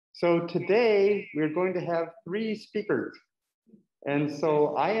So today we're going to have 3 speakers. And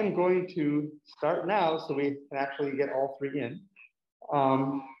so I am going to start now so we can actually get all 3 in.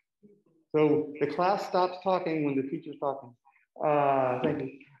 So the class stops talking when the teacher's talking. Thank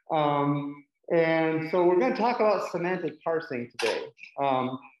you. And so we're going to talk about semantic parsing today,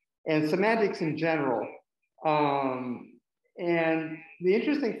 and semantics in general. And the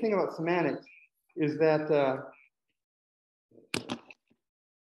interesting thing about semantics is that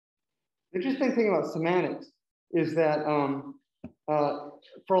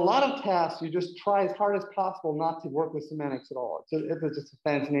for a lot of tasks, you just try as hard as possible not to work with semantics at all. It's just a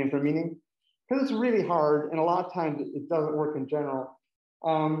fancy name for meaning, because it's really hard, and a lot of times it doesn't work in general.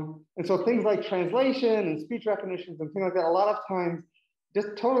 And so things like translation and speech recognition and things like that, a lot of times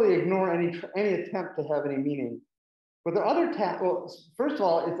just totally ignore any attempt to have any meaning. But there are other tasks. Well, first of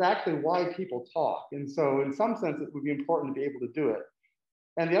all, it's actually why people talk. And so in some sense, it would be important to be able to do it.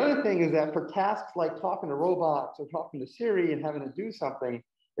 And the other thing is that for tasks like talking to robots or talking to Siri and having to do something,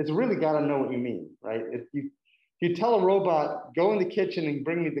 it's really got to know what you mean, right? If you tell a robot, go in the kitchen and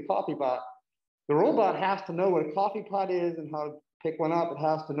bring me the coffee pot, the robot has to know what a coffee pot is and how to pick one up. It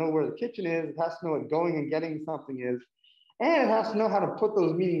has to know where the kitchen is. It has to know what going and getting something is. And it has to know how to put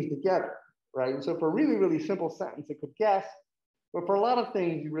those meanings together, right? And so for a really, really simple sentence, it could guess. But for a lot of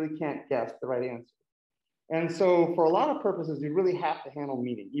things, you really can't guess the right answer. And so for a lot of purposes, you really have to handle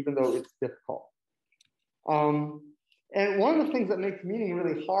meaning, even though it's difficult. And one of the things that makes meaning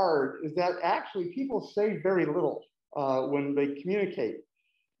really hard is that actually people say very little when they communicate.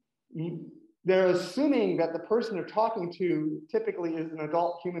 They're assuming that the person they're talking to typically is an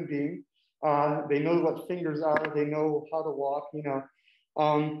adult human being. They know what fingers are, they know how to walk, you know.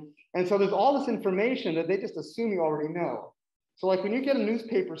 And so there's all this information that they just assume you already know. So like when you get a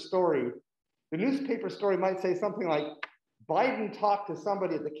newspaper story, the newspaper story might say something like, Biden talked to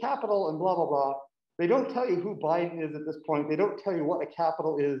somebody at the Capitol and blah, blah, blah. They don't tell you who Biden is at this point. They don't tell you what a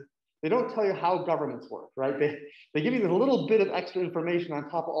Capitol is. They don't tell you how governments work, right? They give you this little bit of extra information on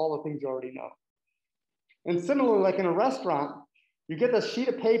top of all the things you already know. And similarly, like in a restaurant, you get this sheet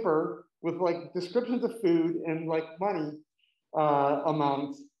of paper with like descriptions of food and like money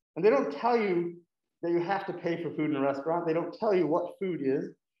amounts, and they don't tell you that you have to pay for food in a restaurant. They don't tell you what food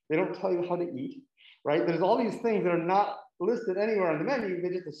is. They don't tell you how to eat, right? There's all these things that are not listed anywhere on the menu. They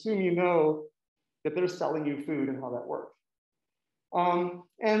just assume you know that they're selling you food and how that works.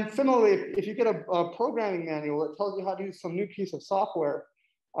 And similarly, if you get a programming manual that tells you how to use some new piece of software,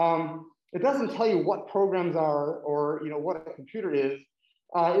 it doesn't tell you what programs are or what a computer is.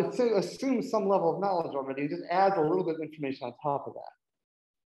 It assumes some level of knowledge already. It just adds a little bit of information on top of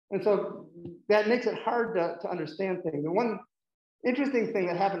that. And so that makes it hard to understand things. And one interesting thing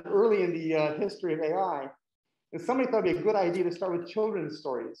that happened early in the history of AI is somebody thought it'd be a good idea to start with children's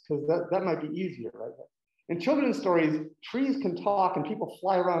stories, because that might be easier, right? In children's stories, trees can talk and people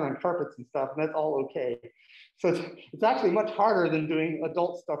fly around on carpets and stuff, and that's all okay. So it's actually much harder than doing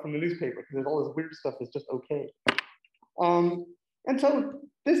adult stuff from the newspaper, because all this weird stuff is just okay. And so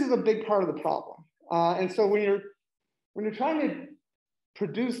this is a big part of the problem. And so when you're trying to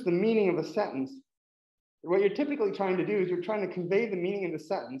produce the meaning of a sentence, what you're typically trying to do is you're trying to convey the meaning in the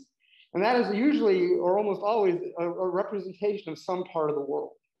sentence. And that is usually, or almost always, a representation of some part of the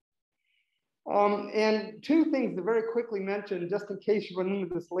world. And 2 things to very quickly mention, just in case you run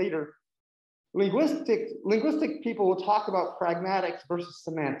into this later. Linguistic people will talk about pragmatics versus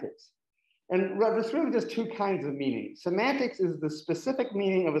semantics. And there's really just 2 kinds of meaning. Semantics is the specific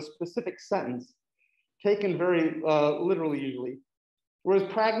meaning of a specific sentence, taken very literally usually.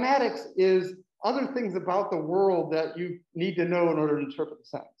 Whereas pragmatics is other things about the world that you need to know in order to interpret the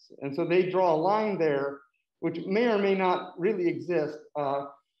sentence. And so they draw a line there, which may or may not really exist,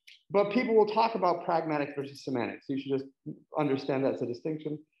 but people will talk about pragmatic versus semantics. You should just understand that's a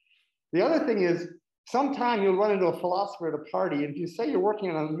distinction. The other thing is, sometime you'll run into a philosopher at a party, and if you say you're working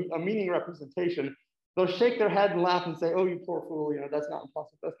on a meaning representation, they'll shake their head and laugh and say, "Oh, you poor fool! That's not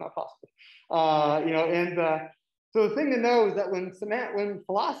possible. That's not possible." So the thing to know is that when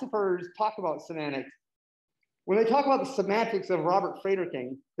philosophers talk about semantics, when they talk about the semantics of Robert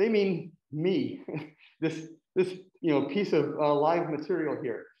Frederking, they mean me, this piece of live material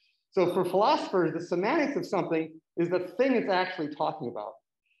here. So for philosophers, the semantics of something is the thing it's actually talking about.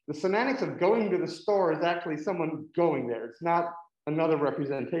 The semantics of going to the store is actually someone going there. It's not another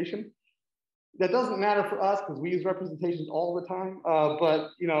representation. That doesn't matter for us because we use representations all the time,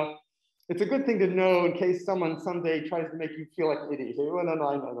 but it's a good thing to know in case someone someday tries to make you feel like an idiot. You say, "Well, no,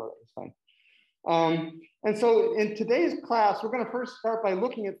 I know, it's fine." And so in today's class, we're going to first start by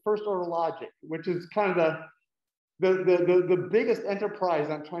looking at first order logic, which is kind of the biggest enterprise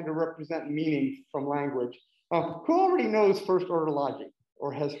on trying to represent meaning from language. Who already knows first order logic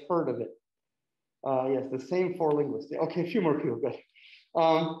or has heard of it? Yes, the same four linguists. Okay, a few more people, good.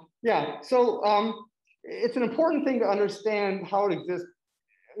 Yeah, so it's an important thing to understand how it exists,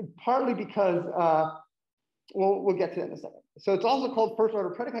 partly because, we'll get to that in a second. So it's also called first order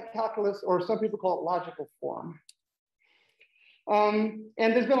predicate calculus, or some people call it logical form. And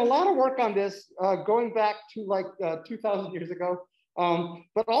there's been a lot of work on this going back to like 2,000 years ago,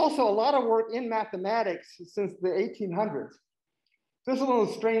 but also a lot of work in mathematics since the 1800s. This is one of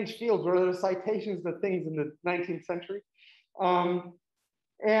those strange fields where there's citations to things in the 19th century.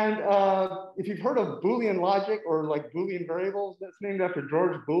 If you've heard of Boolean logic or like Boolean variables, that's named after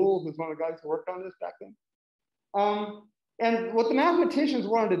George Boole, who's one of the guys who worked on this back then. And what the mathematicians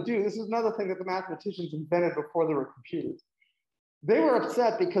wanted to do, this is another thing that the mathematicians invented before there were computers. They were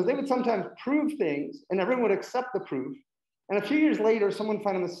upset because they would sometimes prove things and everyone would accept the proof. And a few years later, someone would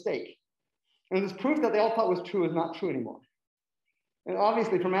find a mistake. And this proof that they all thought was true is not true anymore. And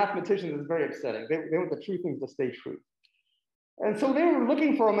obviously for mathematicians, it's very upsetting. They want the true things to stay true. And so they were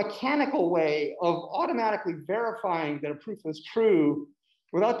looking for a mechanical way of automatically verifying that a proof is true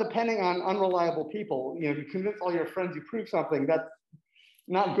without depending on unreliable people. You know, if you convince all your friends you prove something, that's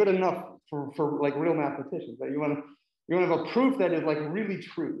not good enough for like real mathematicians. That you want to have a proof that is like really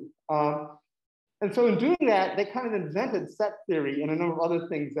true. And so in doing that, they kind of invented set theory and a number of other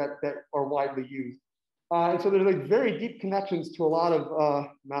things that are widely used. And so there's like very deep connections to a lot of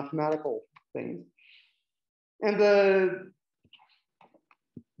mathematical things. And the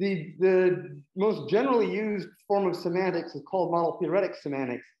most generally used form of semantics is called model theoretic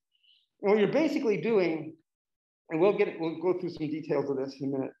semantics. And what you're basically doing, and we'll go through some details of this in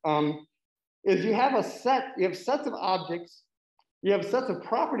a minute, is you have sets of objects, you have sets of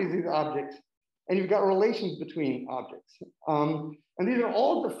properties of these objects, and you've got relations between objects. And these are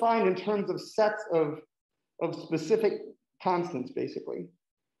all defined in terms of sets of specific constants, basically.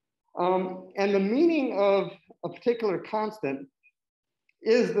 And the meaning of a particular constant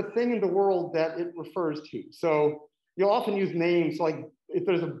is the thing in the world that it refers to. So you'll often use names, like if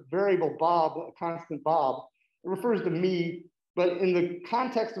there's a variable Bob, a constant Bob, it refers to me, but in the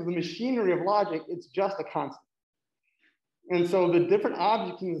context of the machinery of logic, it's just a constant. And so the different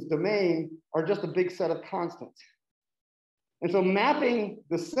objects in this domain are just a big set of constants. And so mapping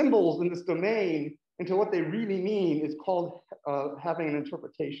the symbols in this domain into what they really mean is called having an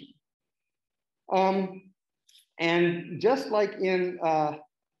interpretation. And just like in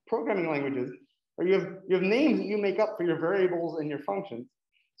programming languages, where you have names that you make up for your variables and your functions.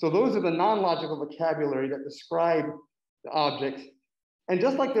 So those are the non-logical vocabulary that describe the objects. And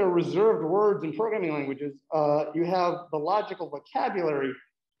just like there are reserved words in programming languages, you have the logical vocabulary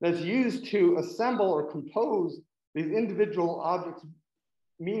that's used to assemble or compose these individual objects'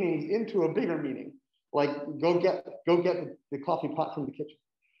 meanings into a bigger meaning. Like go get the coffee pot from the kitchen,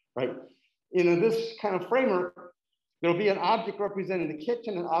 right? In this kind of framework, there'll be an object representing the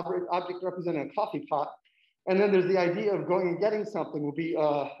kitchen, an object representing a coffee pot, and then there's the idea of going and getting something will be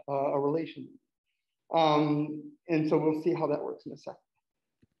a relation. And so we'll see how that works in a second.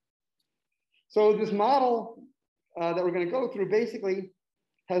 So this model that we're going to go through basically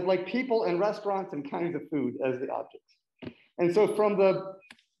has like people and restaurants and kinds of food as the objects. And so from the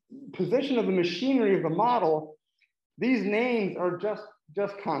position of the machinery of the model, these names are just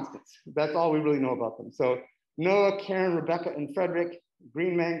constants. That's all we really know about them. So Noah, Karen, Rebecca, and Frederick,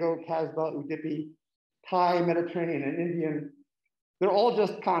 Green Mango, Casbah, Udipi, Thai, Mediterranean, and Indian, they're all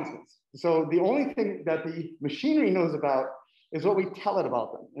just constants. So the only thing that the machinery knows about is what we tell it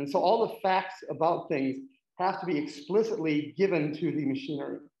about them. And so all the facts about things have to be explicitly given to the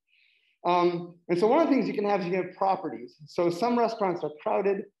machinery. And so one of the things you can have is you can have properties. So some restaurants are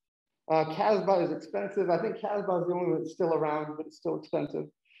crowded. Casbah is expensive. I think Casbah is the only one that's still around, but it's still expensive.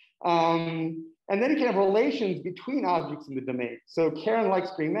 And then you can have relations between objects in the domain. So Karen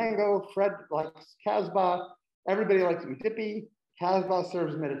likes green mango, Fred likes Casbah, everybody likes Udipi, Casbah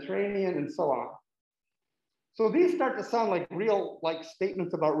serves Mediterranean, and so on. So these start to sound like real, like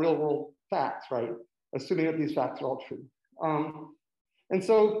statements about real world facts, right? Assuming that these facts are all true. And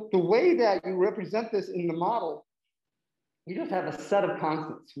so the way that you represent this in the model, you just have a set of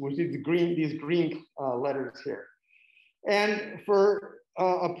constants, which is these green letters here. And for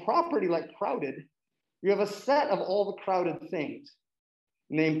a property like crowded, you have a set of all the crowded things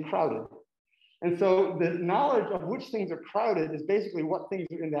named crowded. And so the knowledge of which things are crowded is basically what things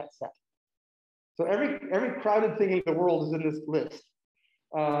are in that set. So every crowded thing in the world is in this list.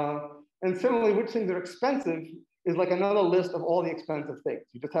 And similarly, which things are expensive is like another list of all the expensive things.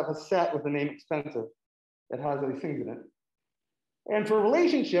 You just have a set with the name expensive that has these things in it. And for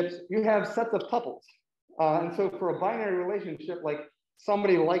relationships, you have sets of tuples. And so for a binary relationship, like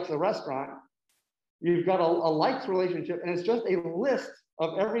somebody likes a restaurant, you've got a likes relationship, and it's just a list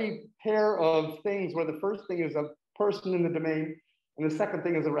of every pair of things where the first thing is a person in the domain, and the second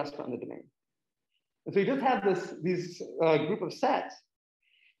thing is a restaurant in the domain. And so you just have these group of sets,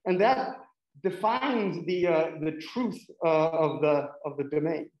 and that defines the truth of the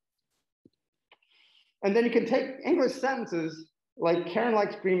domain. And then you can take English sentences like Karen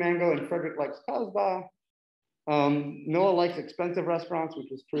likes green mango and Frederick likes Casbah. Noah likes expensive restaurants,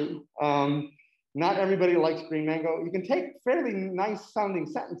 which is true. Not everybody likes green mango. You can take fairly nice sounding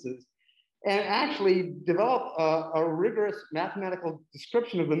sentences and actually develop a rigorous mathematical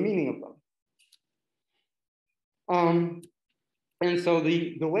description of the meaning of them. And so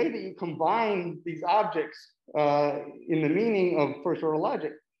the way that you combine these objects in the meaning of first order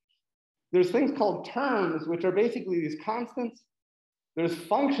logic, there's things called terms, which are basically these constants. There's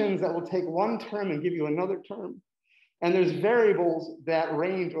functions that will take one term and give you another term. And there's variables that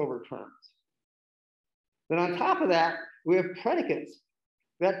range over terms. Then on top of that, we have predicates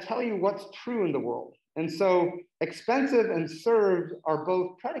that tell you what's true in the world. And so expensive and served are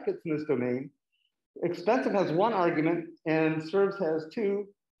both predicates in this domain. Expensive has one argument and serves has two.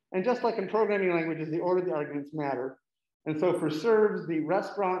 And just like in programming languages, the order of the arguments matter. And so for serves, the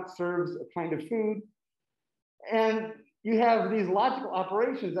restaurant serves a kind of food. And you have these logical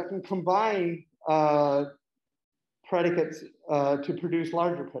operations that can combine predicates to produce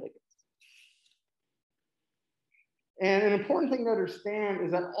larger predicates. And an important thing to understand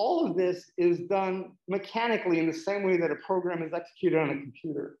is that all of this is done mechanically in the same way that a program is executed on a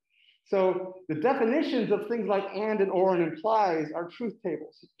computer. So the definitions of things like and or and implies are truth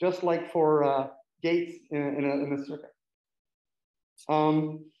tables, just like for gates in a circuit.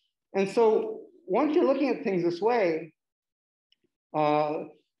 And so once you're looking at things this way, the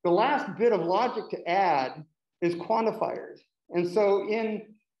last bit of logic to add is quantifiers. And so in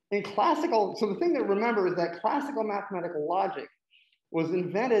classical, so the thing to remember is that classical mathematical logic was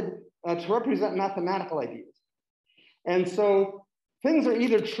invented to represent mathematical ideas. And so things are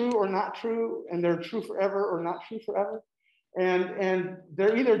either true or not true, and they're true forever or not true forever. And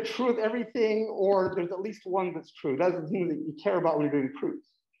they're either true with everything, or there's at least one that's true. That's the thing that you care about when you're doing proofs.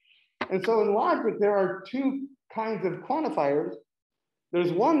 And so in logic, there are two kinds of quantifiers.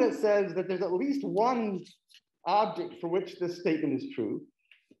 There's one that says that there's at least one object for which this statement is true.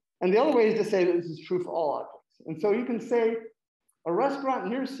 And the other way is to say that this is true for all objects. And so you can say a restaurant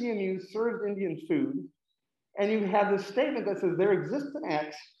near CMU serves Indian food, and you have this statement that says there exists an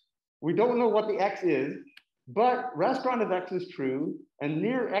X. We don't know what the X is, but restaurant of X is true, and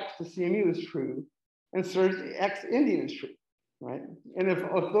near X to CMU is true, and serves X Indian is true, right? And if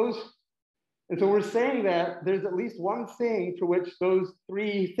those, and so we're saying that there's at least one thing for which those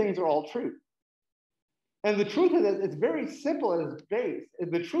three things are all true. And the truth of it, it's very simple at its base.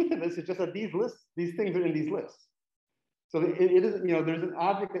 The truth of this is just that these things are in these lists. So it is, there's an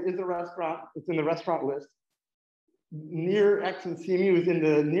object that is a restaurant, it's in the restaurant list. Near X and CMU is in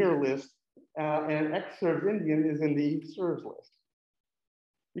the near list, and X serves Indian is in the serves list.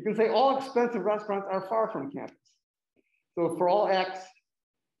 You can say all expensive restaurants are far from campus. So for all X,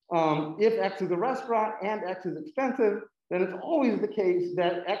 if X is a restaurant and X is expensive, then it's always the case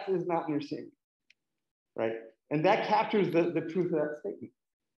that X is not near CMU. Right? And that captures the truth of that statement.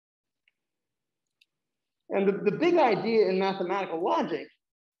 And the big idea in mathematical logic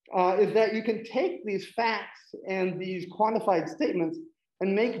is that you can take these facts and these quantified statements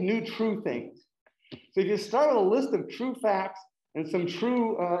and make new true things. So if you start with a list of true facts and some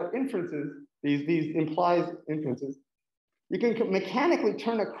true inferences, these implies inferences, you can mechanically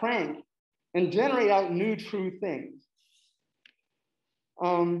turn a crank and generate out new true things.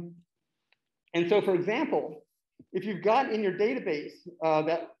 And so, for example, if you've got in your database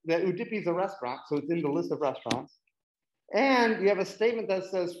that Udupi is a restaurant, so it's in the list of restaurants, and you have a statement that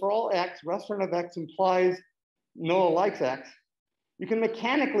says for all X, restaurant of X implies Noah likes X, you can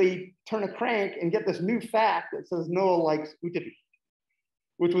mechanically turn a crank and get this new fact that says Noah likes Udupi,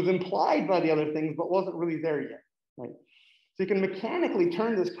 which was implied by the other things, but wasn't really there yet, right? So you can mechanically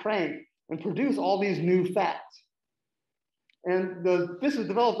turn this crank and produce all these new facts. And this was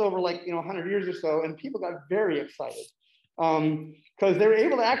developed over 100 years or so, and people got very excited because they were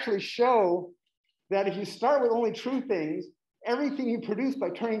able to actually show that if you start with only true things, everything you produce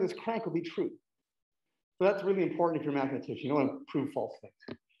by turning this crank will be true. So that's really important if you're a mathematician. You don't want to prove false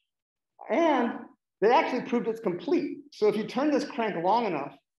things. And they actually proved it's complete. So if you turn this crank long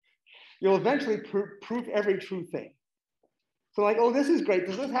enough, you'll eventually prove every true thing. So oh, this is great.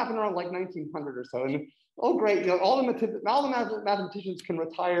 Does this happen around 1900 or so? And oh great, all the mathematicians can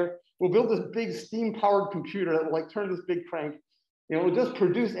retire. We'll build this big steam-powered computer that will like turn this big crank. It will just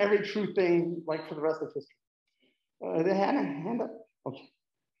produce every true thing like for the rest of history. They had a hand up. Okay.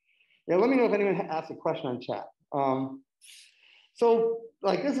 Yeah, let me know if anyone asks a question on chat. So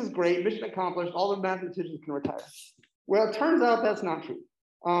like this is great, mission accomplished, all the mathematicians can retire. Well, it turns out that's not true.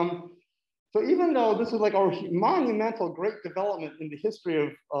 So even though this is like a monumental great development in the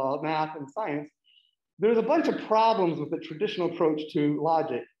history of math and science, there's a bunch of problems with the traditional approach to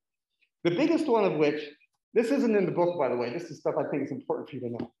logic. The biggest one of which, this isn't in the book, by the way, this is stuff I think is important for you to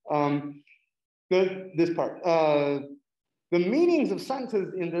know. This part, the meanings of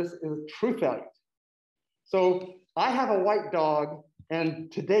sentences in this is truth values. So I have a white dog and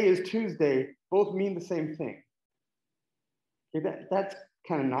today is Tuesday, both mean the same thing. Okay, that's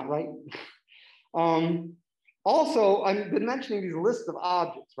kind of not right. Also, I've been mentioning these lists of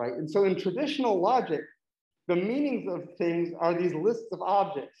objects, right? And so in traditional logic, the meanings of things are these lists of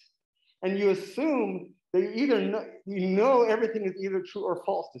objects. And you assume that you know everything is either true or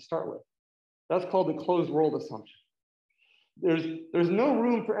false to start with. That's called the closed world assumption. There's no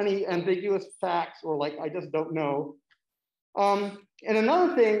room for any ambiguous facts or like, I just don't know. And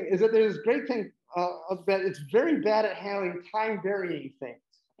another thing is that there's a great thing that it's very bad at handling time varying things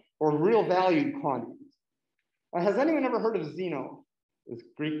or real valued quantities. Has anyone ever heard of Zeno, this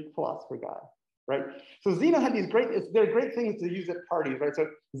Greek philosopher guy, right? So Zeno had these they're great things to use at parties, right? So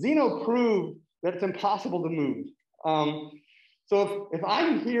Zeno proved that it's impossible to move. So if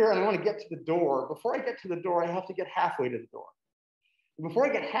I'm here and I want to get to the door, before I get to the door, I have to get halfway to the door. And before I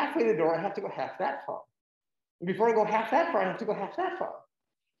get halfway to the door, I have to go half that far. And before I go half that far, I have to go half that far.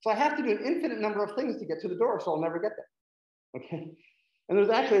 So I have to do an infinite number of things to get to the door, so I'll never get there, okay? And there's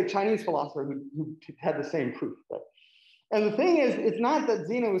actually a Chinese philosopher who had the same proof, right? And the thing is, it's not that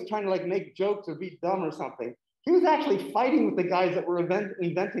Zeno was trying to like make jokes or be dumb or something. He was actually fighting with the guys that were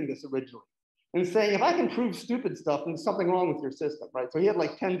inventing this originally and saying, if I can prove stupid stuff, then there's something wrong with your system, right? So he had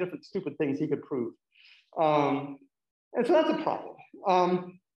like 10 different stupid things he could prove. And so that's a problem.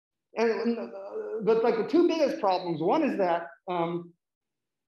 But like the two biggest problems, one is that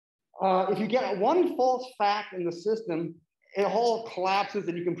if you get one false fact in the system, it all collapses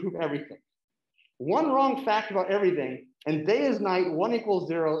and you can prove everything. One wrong fact about everything, and day is night, 1 equals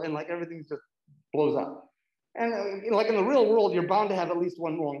 0, and like everything just blows up. And like in the real world, you're bound to have at least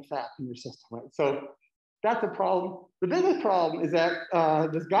one wrong fact in your system, right? So that's a problem. The biggest problem is that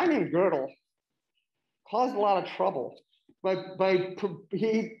this guy named Gödel caused a lot of trouble.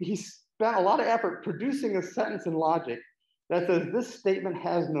 He spent a lot of effort producing a sentence in logic that says this statement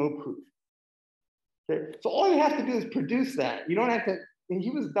has no proof. Okay? So all you have to do is produce that. You don't have to, and he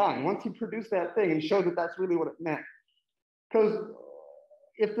was done. Once he produced that thing and showed that that's really what it meant. Because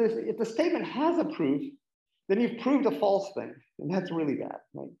if the statement has a proof, then you've proved a false thing, and that's really bad,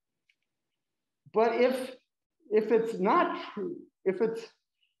 right? But if it's not true, if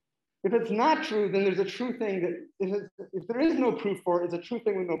it's not true, then there's a true thing that if there is no proof for it, it's a true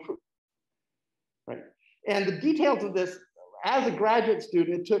thing with no proof, right? And the details of this, as a graduate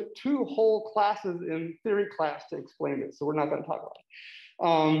student, it took 2 whole classes in theory class to explain this, so we're not going to talk about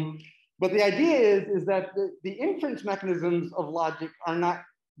it. But the idea is that the inference mechanisms of logic are not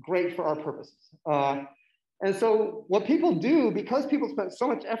great for our purposes. And so what people do, because people spent so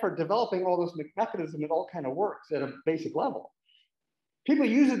much effort developing all this mechanism, it all kind of works at a basic level. People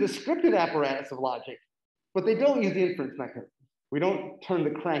use a descriptive apparatus of logic, but they don't use the inference mechanism. We don't turn the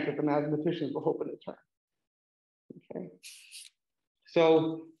crank that the mathematicians were hoping to turn. Okay.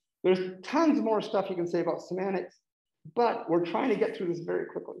 So there's tons more stuff you can say about semantics, but we're trying to get through this very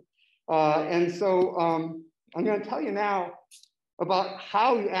quickly. And so I'm going to tell you now about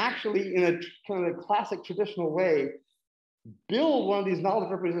how you actually, in a kind of classic traditional way, build one of these knowledge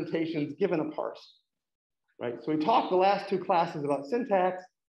representations given a parse, right? So we talked the last 2 classes about syntax.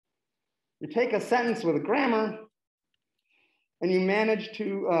 You take a sentence with a grammar, and you manage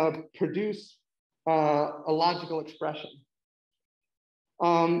to produce a logical expression.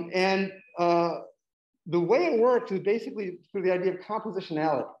 The way it works is basically through the idea of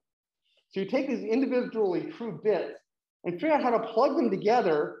compositionality. So you take these individually true bits and figure out how to plug them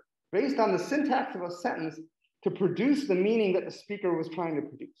together based on the syntax of a sentence to produce the meaning that the speaker was trying to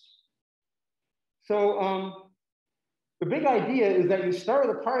produce. So the big idea is that you start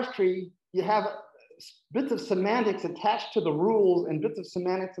with a parse tree, you have bits of semantics attached to the rules and bits of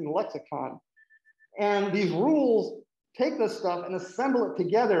semantics in the lexicon. And these rules take this stuff and assemble it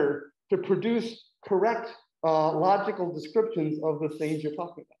together to produce correct logical descriptions of the things you're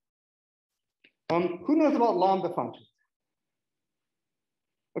talking about. Who knows about lambda functions?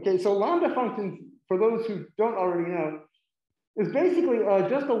 Okay, so lambda functions for those who don't already know, is basically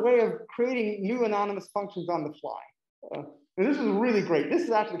just a way of creating new anonymous functions on the fly. And this is really great. This is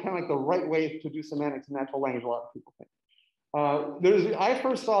actually kind of like the right way to do semantics in natural language, a lot of people think. I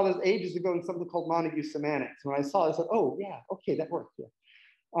first saw this ages ago in something called Montague semantics. When I saw it, I said, oh, yeah, okay, that works. Yeah.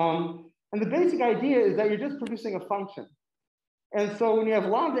 And the basic idea is that you're just producing a function. And so when you have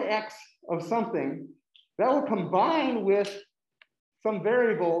lambda x of something, that will combine with some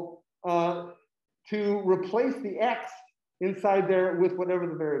variable to replace the x inside there with whatever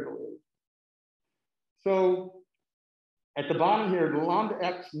the variable is. So at the bottom here, the lambda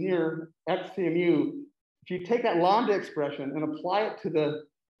x near x CMU, if you take that lambda expression and apply it to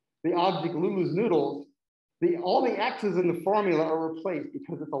the object Lulu's noodles, all the x's in the formula are replaced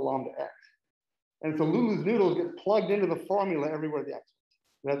because it's a lambda x. And so Lulu's noodles get plugged into the formula everywhere the x is.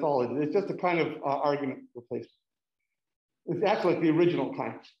 That's all it is. It's just a kind of argument replacement. It's actually like the original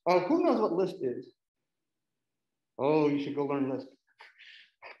kind. Who knows what list is? Oh, you should go learn list.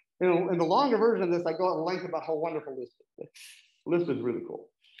 In the longer version of this, I go at length about how wonderful list is. List is really cool.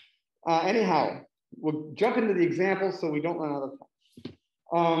 Anyhow, we'll jump into the examples so we don't run out of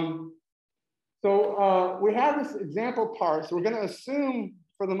time. So we have this example parse. We're going to assume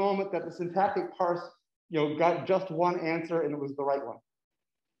for the moment that the syntactic parse got just one answer and it was the right one.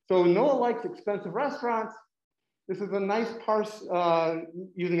 So Noah likes expensive restaurants. This is a nice parse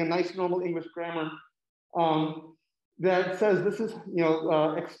using a nice normal English grammar that says this is,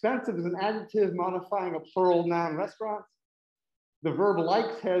 expensive is an adjective modifying a plural noun restaurants. The verb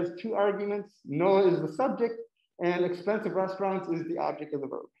likes has two arguments. Noah is the subject and expensive restaurants is the object of the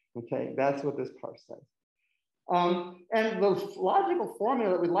verb. Okay, that's what this parse says. And the logical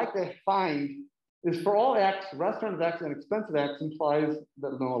formula that we'd like to find is for all x, restaurant of x and expensive x implies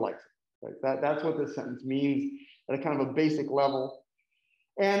that Noah likes it. Right? That's what this sentence means at a kind of a basic level.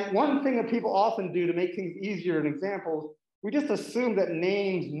 And one thing that people often do to make things easier in examples, we just assume that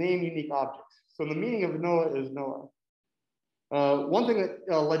names name unique objects. So the meaning of Noah is Noah. One thing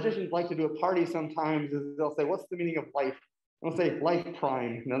that logicians like to do at parties sometimes is they'll say, what's the meaning of life? And they'll say life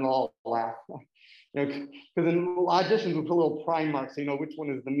prime, and then they'll all laugh. Because in logicians we put a little prime mark so you know which one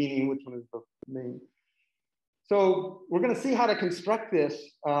is the meaning, which one is the name. So we're going to see how to construct this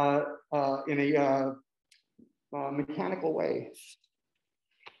in a mechanical way.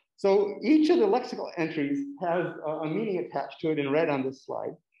 So each of the lexical entries has a meaning attached to it in red on this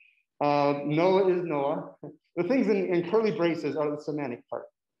slide. Noah is Noah. The things in curly braces are the semantic part.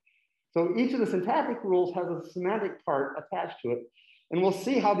 So each of the syntactic rules has a semantic part attached to it. And we'll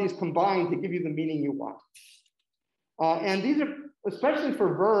see how these combine to give you the meaning you want. And these are, especially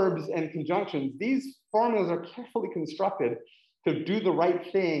for verbs and conjunctions, these formulas are carefully constructed to do the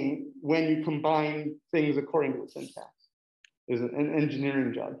right thing when you combine things according to the syntax. There's an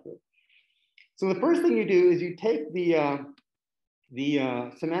engineering job here. So the first thing you do is you take the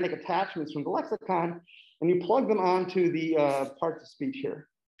semantic attachments from the lexicon and you plug them onto the parts of speech here.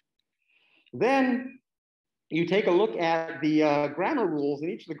 Then you take a look at the grammar rules, and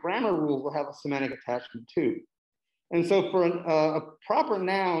each of the grammar rules will have a semantic attachment too. And so for a proper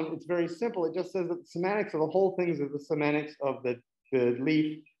noun, it's very simple. It just says that the semantics of the whole thing is the semantics of the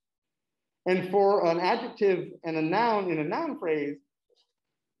leaf. And for an adjective and a noun in a noun phrase,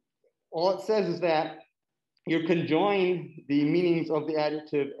 all it says is that you conjoin the meanings of the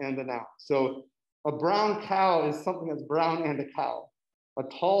adjective and the noun. So a brown cow is something that's brown and a cow. A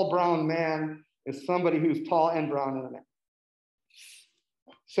tall brown man is somebody who's tall and brown and a man.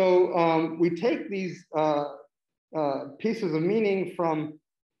 So we take these pieces of meaning from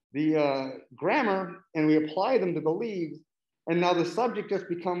the grammar and we apply them to the leaves. And now the subject just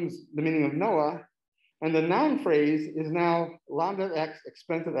becomes the meaning of Noah. And the noun phrase is now lambda x,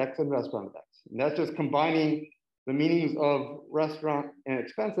 expensive x, and restaurant of x. And that's just combining the meanings of restaurant and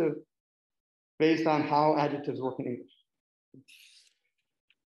expensive based on how adjectives work in English.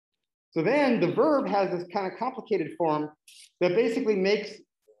 So then the verb has this kind of complicated form that basically makes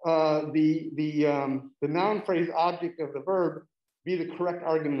the noun phrase object of the verb be the correct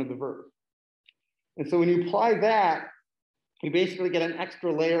argument of the verb. And so when you apply that, you basically get an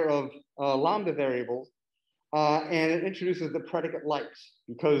extra layer of lambda variables, and it introduces the predicate likes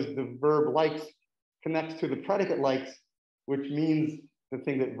because the verb likes connects to the predicate likes, which means the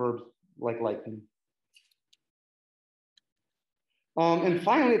thing that verbs like mean. And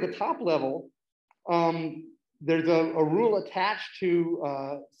finally, at the top level, there's a rule attached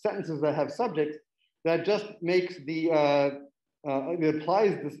to sentences that have subjects that just makes it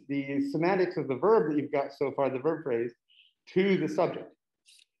applies the semantics of the verb that you've got so far, the verb phrase, to the subject.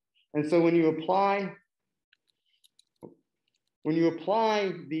 And so when you apply when you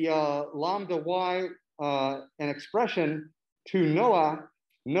apply the lambda y an expression to Noah,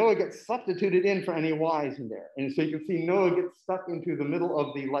 Noah gets substituted in for any y's in there. And so you can see Noah gets stuck into the middle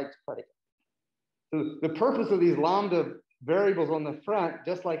of the liked predicate. So the purpose of these lambda variables on the front,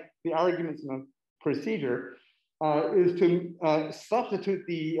 just like the arguments in the procedure, is to substitute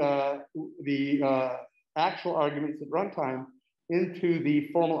the actual arguments at runtime into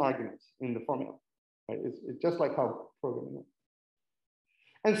the formal arguments in the formula. Right? It's just like how programming is.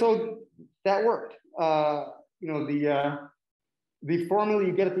 And so that worked. The formula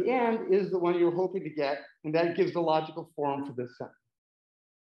you get at the end is the one you're hoping to get, and that gives the logical form for this sentence.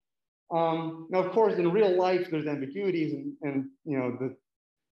 Now, of course, in real life, there's ambiguities, and there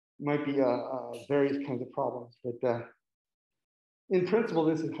might be various kinds of problems, but in principle,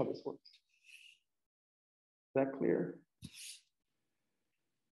 this is how this works. Is that clear?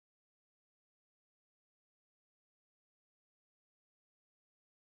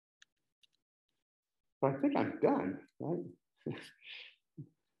 So I think I'm done, right?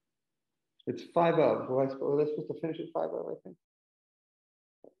 It's 5-0. Was I supposed to finish at 5-0, I think?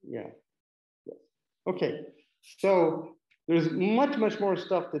 Yeah. Yes. Okay. So there's much, much more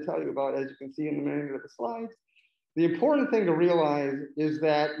stuff to tell you about, as you can see in the menu of the slides. The important thing to realize is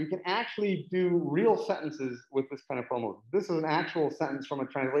that you can actually do real sentences with this kind of formula. This is an actual sentence from a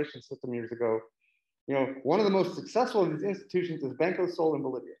translation system years ago. One of the most successful of these institutions is Banco Sol in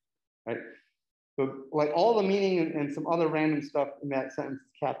Bolivia, right? So like all the meaning and some other random stuff in that sentence is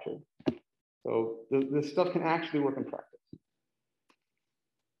captured. So this stuff can actually work in practice.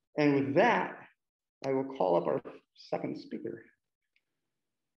 And with that, I will call up our second speaker.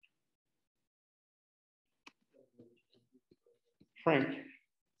 Frank.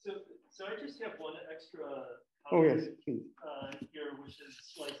 So I just have one extra comment, oh, yes, please. Here, which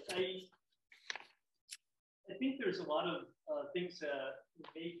is like, I think there's a lot of things that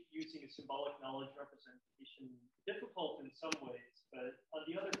make using a symbolic knowledge representation difficult in some ways, but on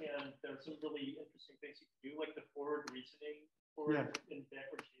the other hand, there are some really interesting things you can do, like the forward reasoning, forward and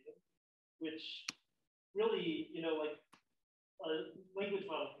backward chaining, which really, like a language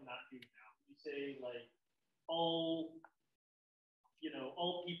model cannot do now. You say like all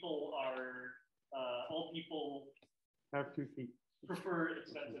people are, all people have 2 feet. Prefer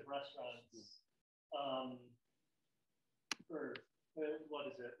expensive restaurants. Or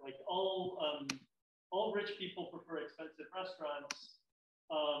what is it? Like all rich people prefer expensive restaurants.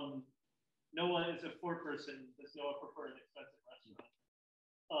 Noah is a poor person. Does Noah prefer an expensive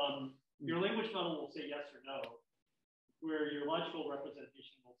restaurant? Your language model will say yes or no, where your logical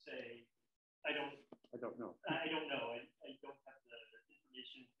representation will say, I don't know. I don't know. I don't have the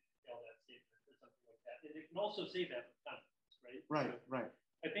information to tell that statement or something like that. And it can also say that with confidence, right? Right, so right.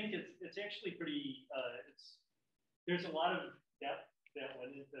 I think it's actually pretty. There's a lot of depth that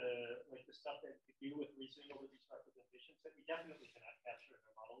went into like the stuff that you do with reasoning over these representations that we definitely cannot capture in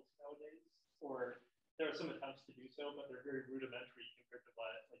our models nowadays. Or there are some attempts to do so, but they're very rudimentary compared to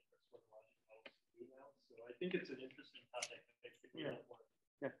what like what logic models do now. So I think it's an interesting topic that makes it work.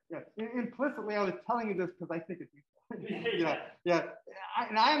 Yeah. Implicitly, I was telling you this because I think it's useful.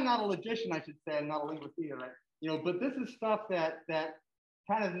 And I'm not a logician, I should say. I'm not a linguist either, right? But this is stuff that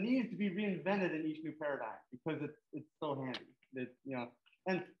kind of needs to be reinvented in each new paradigm because it's so handy.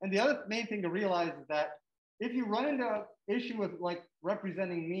 And the other main thing to realize is that if you run into an issue with like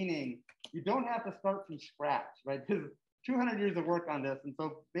representing meaning, you don't have to start from scratch, right? Because 200 years of work on this, and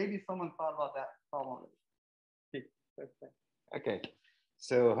so maybe someone thought about that problem already. Okay.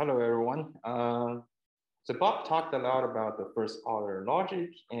 So hello, everyone. So Bob talked a lot about the first order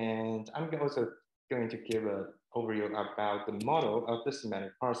logic, and I'm also going to give an overview about the model of the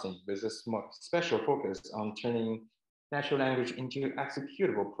semantic parsing with a special focus on turning natural language into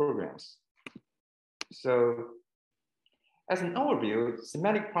executable programs. So as an overview,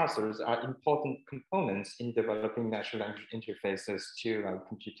 semantic parsers are important components in developing natural language interfaces to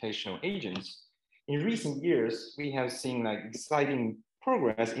computational agents. In recent years, we have seen exciting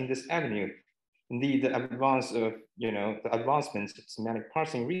progress in this avenue. Indeed, the advancements of semantic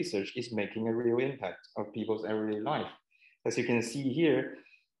parsing research is making a real impact of people's everyday life. As you can see here,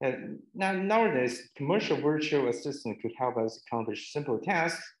 nowadays, commercial virtual assistant could help us accomplish simple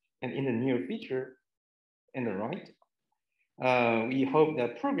tasks, and in the near future, in the right, we hope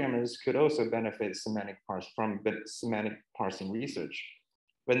that programmers could also benefit from semantic parsing research.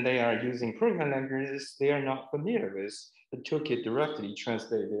 When they are using programming languages they are not familiar with, the toolkit directly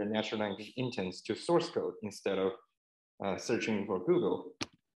translates their natural language intents to source code instead of searching for Google.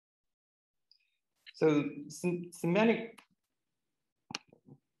 So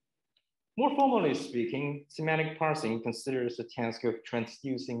More formally speaking, semantic parsing considers the task of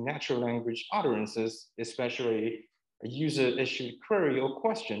transducing natural language utterances, especially a user-issued query or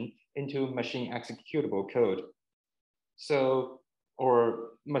question, into machine executable code. So,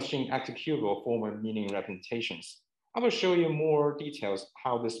 or machine executable formal meaning representations. I will show you more details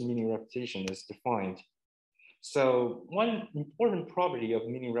how this meaning representation is defined. So one important property of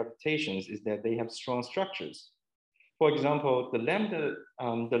meaning representations is that they have strong structures. For example, the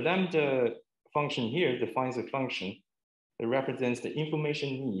lambda function here defines a function that represents the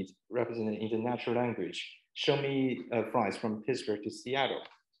information needs represented in the natural language. Show me flights from Pittsburgh to Seattle.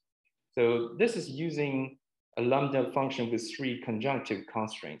 So this is using a lambda function with 3 conjunctive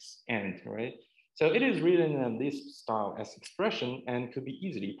constraints, and, right? So it is written in this style as expression and could be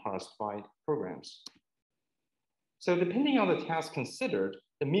easily parsed by programs. So depending on the task considered,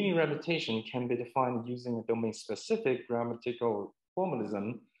 the meaning representation can be defined using a domain-specific grammatical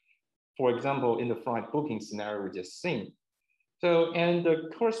formalism, for example, in the flight booking scenario we just seen. So, and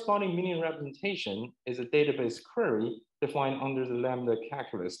the corresponding meaning representation is a database query defined under the lambda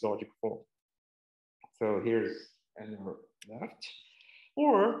calculus logic form. So here's an left.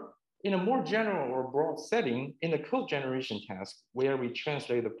 Or in a more general or broad setting, in the code generation task, where we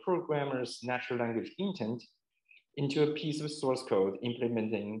translate the programmer's natural language intent into a piece of source code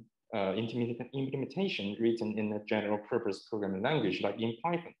implementation written in a general purpose programming language like in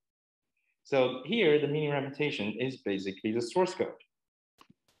Python. So here, the meaning representation is basically the source code.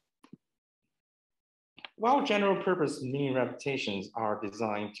 While general purpose meaning representations are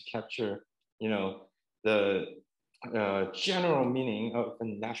designed to capture, the general meaning of a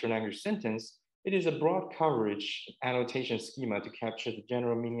natural language sentence, it is a broad coverage annotation schema to capture the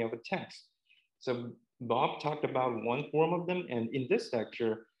general meaning of a text. So Bob talked about one form of them, and in this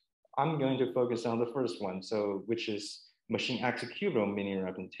lecture, I'm going to focus on the first one, which is machine executable meaning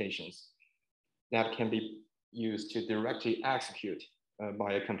representations that can be used to directly execute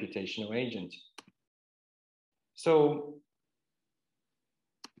by a computational agent. So,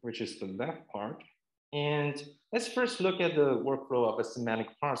 which is the left part. And let's first look at the workflow of a semantic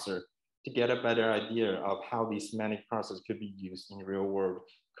parser to get a better idea of how these semantic parsers could be used in real-world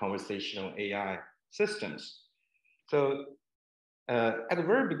conversational AI systems. So at the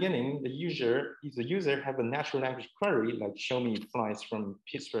very beginning, the user have a natural language query, like show me flights from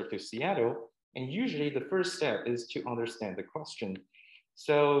Pittsburgh to Seattle. And usually the first step is to understand the question.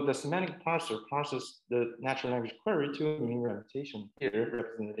 So the semantic parser parses the natural language query to a meaning representation here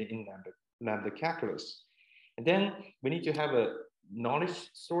represented in lambda calculus. And then we need to have a knowledge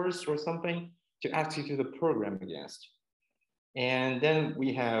source or something to execute the program against. And then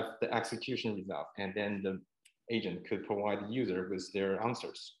we have the execution result, and then the agent could provide the user with their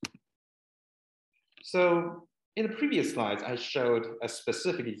answers. So in the previous slides, I showed a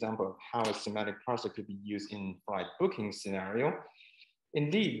specific example of how a semantic parser could be used in flight booking scenario.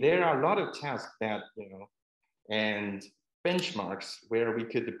 Indeed, there are a lot of tasks that, and benchmarks where we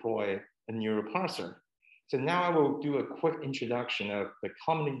could deploy a neural parser. So now I will do a quick introduction of the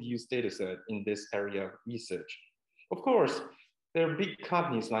commonly used dataset in this area of research. Of course, there are big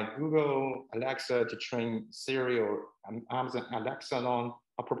companies like Google, Alexa to train Siri or Amazon Alexa on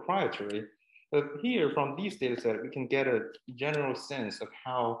are proprietary. But here from these datasets, we can get a general sense of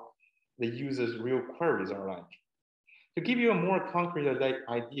how the user's real queries are like. To give you a more concrete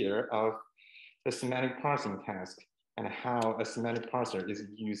idea of the semantic parsing task and how a semantic parser is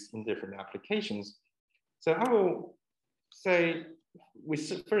used in different applications. So I will say we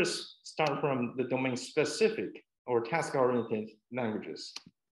first start from the domain-specific or task-oriented languages.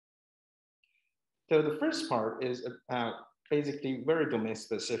 So the first part is about basically very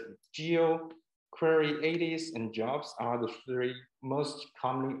domain-specific. Geo, query, ADIS, and jobs are the 3 most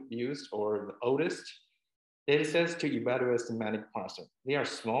commonly used or the oldest datasets to evaluate semantic parser. They are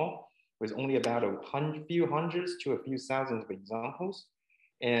small, with only about a few hundreds to a few thousands of examples.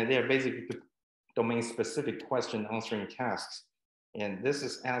 And they are basically domain-specific question answering tasks. And this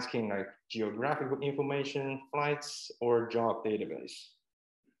is asking like geographical information, flights, or job database.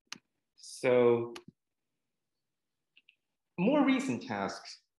 So a more recent task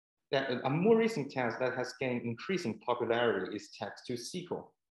that has gained increasing popularity is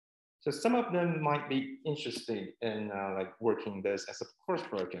text-to-SQL. So some of them might be interested in like working this as a course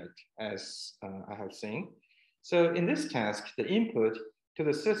project, as I have seen. So in this task, the input to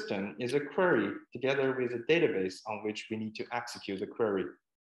the system is a query together with a database on which we need to execute the query.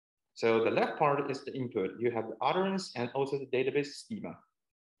 So the left part is the input. You have the utterance and also the database schema.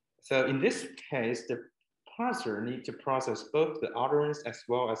 So in this case, the parser needs to process both the utterance as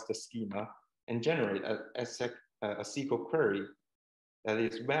well as the schema and generate a SQL query that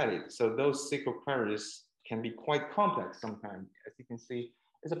is valid. So those SQL queries can be quite complex sometimes. As you can see,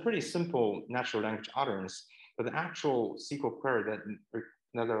 it's a pretty simple natural language utterance, but the actual SQL query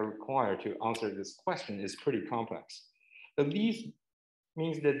that are required to answer this question is pretty complex. So these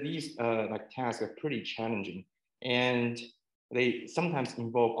means that these like tasks are pretty challenging, and they sometimes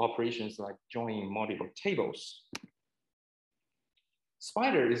involve operations like joining multiple tables.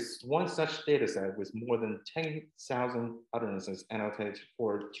 Spider is one such data set with more than 10,000 utterances annotated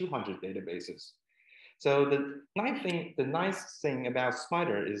for 200 databases. So the nice thing about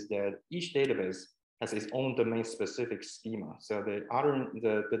Spider is that each database has its own domain-specific schema. So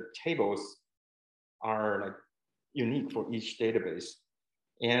the tables are like unique for each database.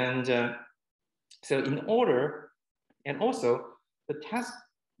 And so in order, and also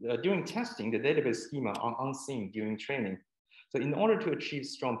the during testing, the database schema are unseen during training. So in order to achieve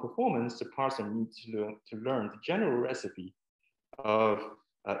strong performance, the parser needs to learn the general recipe of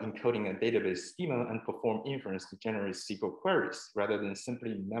encoding a database schema and perform inference to generate SQL queries rather than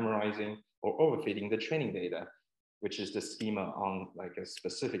simply memorizing or overfitting the training data, which is the schema on like a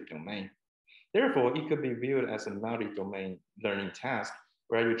specific domain. Therefore, it could be viewed as a multi-domain learning task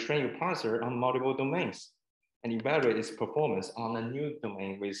where you train your parser on multiple domains and evaluate its performance on a new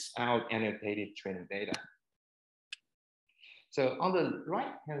domain without annotated training data. So on the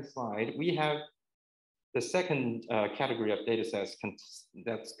right-hand side, we have the second category of data sets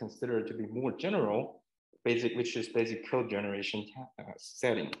that's considered to be more general, which is basic code generation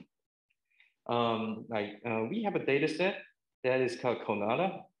setting. We have a data set that is called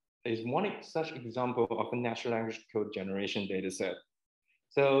Conada. Is one such example of a natural language code generation data set.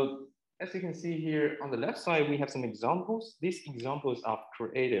 So as you can see here on the left side, we have some examples. These examples are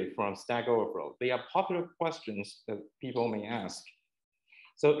created from Stack Overflow. They are popular questions that people may ask.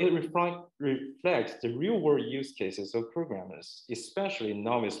 So it reflects the real world use cases of programmers, especially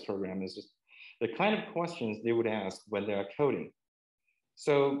novice programmers, the kind of questions they would ask when they are coding.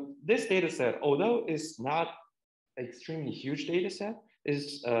 So this data set, although it's not an extremely huge data set,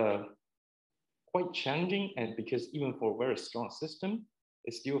 is quite challenging, and because even for a very strong system,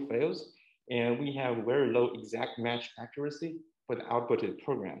 it still fails. And we have very low exact match accuracy for the outputted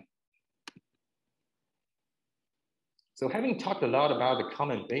program. So having talked a lot about the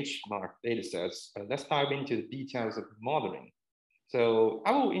common benchmark datasets, let's dive into the details of modeling. So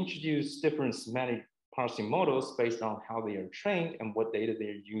I will introduce different semantic parsing models based on how they are trained and what data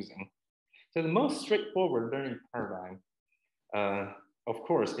they're using. So the most straightforward learning paradigm, of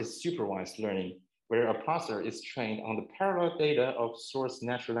course, is supervised learning, where a parser is trained on the parallel data of source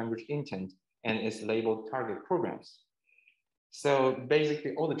natural language intent and is labeled target programs. So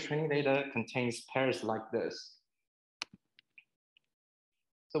basically all the training data contains pairs like this.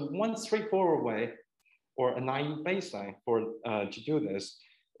 So one straightforward way or a naive baseline to do this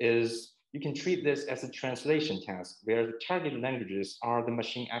is you can treat this as a translation task where the target languages are the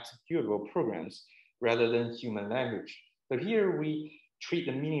machine executable programs rather than human language. So here we treat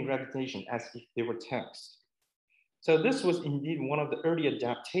the meaning representation as if they were text. So this was indeed one of the early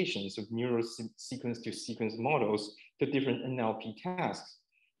adaptations of neural sequence-to-sequence models to different NLP tasks.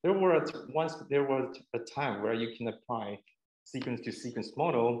 There was a time where you can apply sequence-to-sequence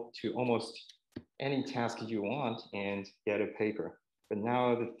model to almost any task you want and get a paper. But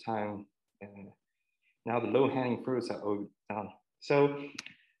now now the low-hanging fruits are all done. So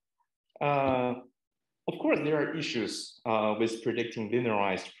of course, there are issues with predicting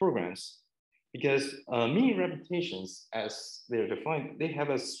linearized programs because meaning representations, as they're defined, they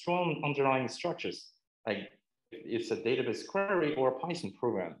have a strong underlying structures. Like if it's a database query or a Python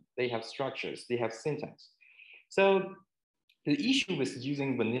program, they have structures, they have syntax. So the issue with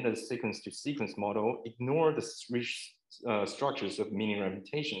using vanilla sequence-to-sequence model ignore the rich structures of meaning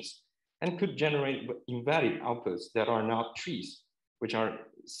representations and could generate invalid outputs that are not trees, which are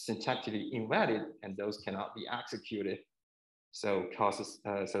syntactically invalid, and those cannot be executed. So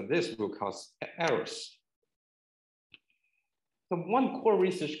this will cause errors. So one core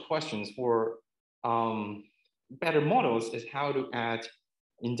research question for better models is how to add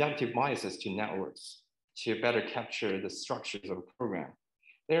inductive biases to networks to better capture the structures of a program.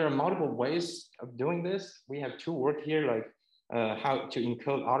 There are multiple ways of doing this. We have two work here, like how to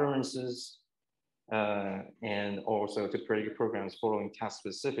encode utterances and also to predict programs following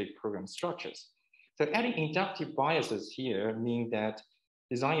task-specific program structures. So adding inductive biases here mean that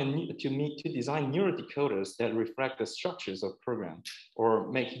to design neural decoders that reflect the structures of program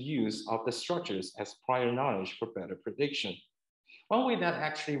or make use of the structures as prior knowledge for better prediction. One way that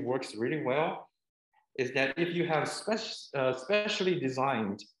actually works really well is that if you have specially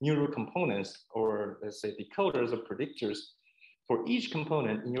designed neural components or let's say decoders or predictors for each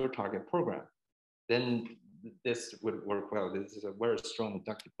component in your target program. Then this would work well. This is a very strong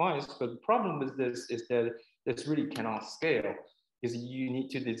inductive bias, but the problem with this is that this really cannot scale, because you need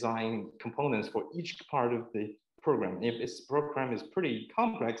to design components for each part of the program. If this program is pretty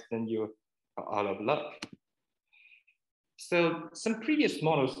complex, then you're out of luck. So some previous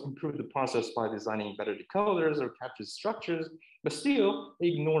models improved the process by designing better decoders or capture structures, but still they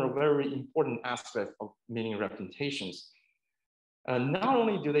ignore a very important aspect of meaning representations. Not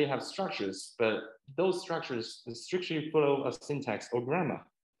only do they have structures, but those structures strictly follow a syntax or grammar.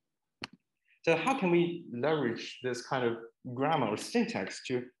 So how can we leverage this kind of grammar or syntax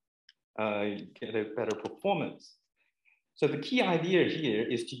to get a better performance? So the key idea here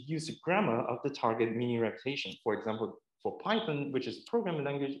is to use the grammar of the target meaning representation. For example, for Python, which is a programming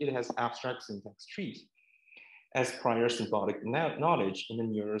language, it has abstract syntax trees as prior symbolic knowledge in the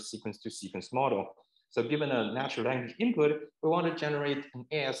neural sequence-to-sequence model. So given a natural language input, we want to generate an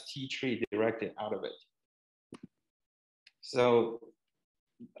AST tree directly out of it. So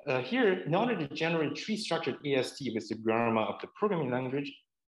here, in order to generate tree-structured AST with the grammar of the programming language,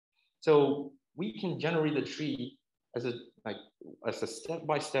 so we can generate the tree as a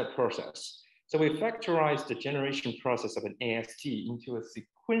step-by-step process. So we factorize the generation process of an AST into a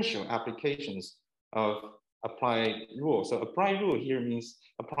sequential applications of apply rule. So apply rule here means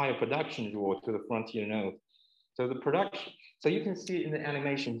apply a production rule to the frontier node. So the production, so you can see in the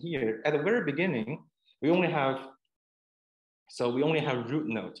animation here, at the very beginning, we only have root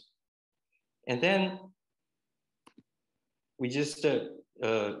node. And then we just,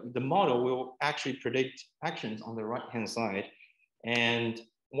 the model will actually predict actions on the right-hand side. And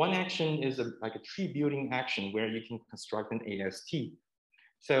one action is like a tree building action where you can construct an AST.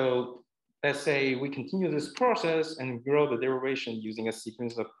 So let's say we continue this process and grow the derivation using a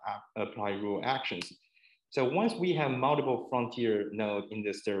sequence of apply rule actions. So once we have multiple frontier nodes in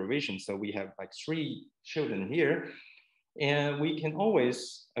this derivation, so we have like 3 children here, and we can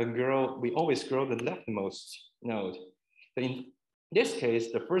always grow the leftmost node. But in this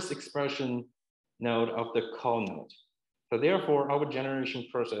case, the first expression node of the call node. So therefore, our generation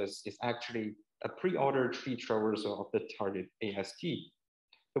process is actually a pre-ordered tree traversal of the target AST.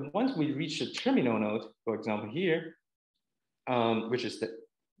 But once we reach the terminal node, for example here, which is the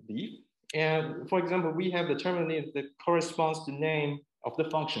leaf, and for example, we have the terminal node that corresponds to the name of the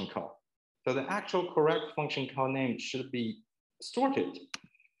function call. So the actual correct function call name should be sorted.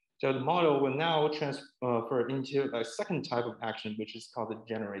 So the model will now transfer into a second type of action, which is called the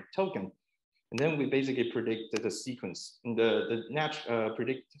generate token. And then we basically predict the sequence, and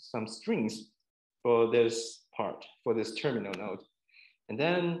predict some strings for this part, for this terminal node. And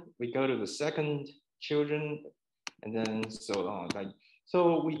then we go to the second children, and then so on.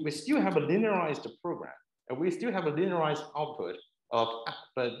 So we still have a linearized program, and we still have a linearized output of,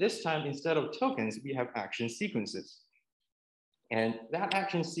 but this time instead of tokens, we have action sequences. And that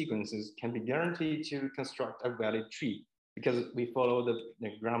action sequences can be guaranteed to construct a valid tree because we follow the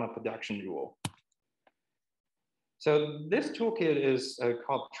grammar production rule. So this toolkit is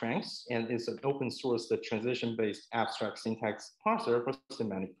called Tranks, and it's an open source transition-based abstract syntax parser for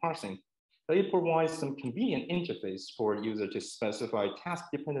semantic parsing. So it provides some convenient interface for a user to specify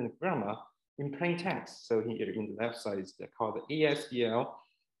task-dependent grammar in plain text. So here in the left side is called the ASDL.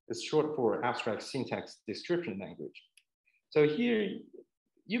 It's short for Abstract Syntax Description Language. So here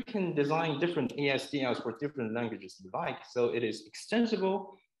you can design different ASDLs for different languages you like. So it is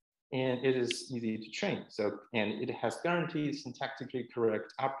extensible and it is easy to train. So, and it has guaranteed syntactically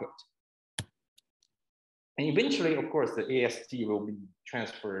correct output. And eventually, of course, the AST will be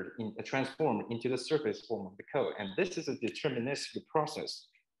transformed into the surface form of the code. And this is a deterministic process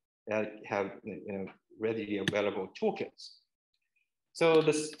that have readily available toolkits. So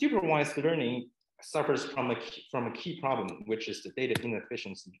the supervised learning suffers from a key problem, which is the data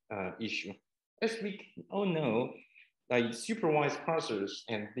inefficiency issue. As we all know, like supervised parsers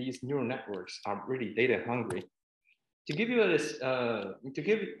and these neural networks are really data hungry. To give you this,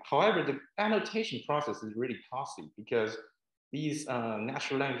 however, the annotation process is really costly because these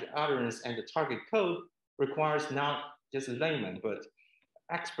natural language utterance and the target code requires not just a layman, but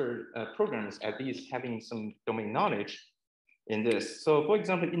expert programmers at least having some domain knowledge in this. So for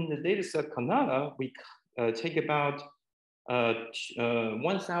example, in the dataset Kanada, we take about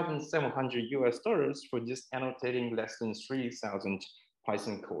 $1,700 US for just annotating less than 3,000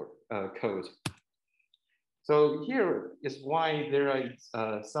 Python code. So here is why there is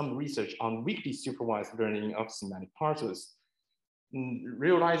some research on weakly supervised learning of semantic parsers.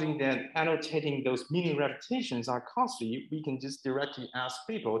 Realizing that annotating those meaning repetitions are costly, we can just directly ask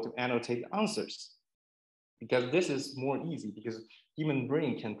people to annotate answers. because this is more easy because human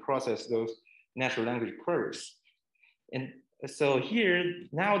brain can process those natural language queries. And so here,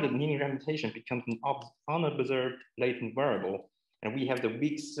 now the meaning representation becomes an unobserved latent variable, and we have the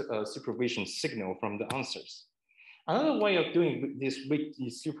weak supervision signal from the answers. Another way of doing this weakly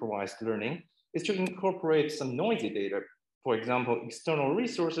supervised learning is to incorporate some noisy data, for example, external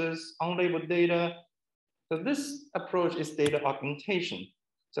resources, unlabeled data. So this approach is data augmentation.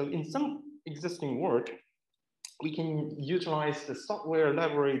 So in some existing work, we can utilize the software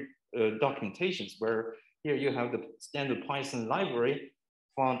library documentations where here you have the standard Python library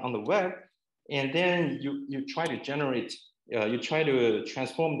found on the web, and then you try to generate, you try to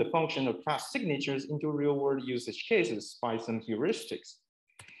transform the function of class signatures into real world usage cases by some heuristics.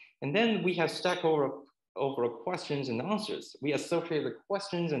 And then we have stack over questions and answers. We associate the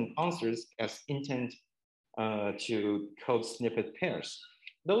questions and answers as intent to code snippet pairs.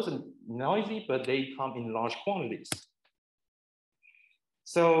 Those are noisy, but they come in large quantities.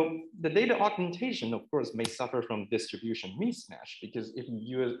 So the data augmentation, of course, may suffer from distribution mismatch because if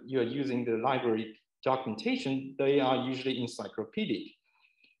you are using the library documentation, they are usually encyclopedic.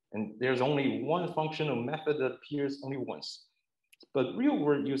 And there's only one functional method that appears only once. But real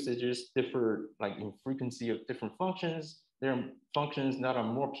world usages differ like in frequency of different functions. There are functions that are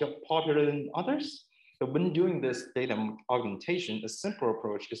more popular than others. So when doing this data augmentation, a simple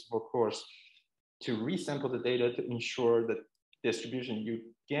approach is, of course, to resample the data to ensure that distribution you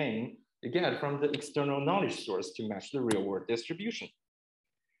get from the external knowledge source to match the real world distribution.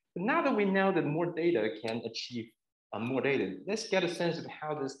 But now that we know that more data can achieve more data, let's get a sense of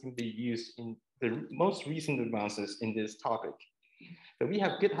how this can be used in the most recent advances in this topic. So we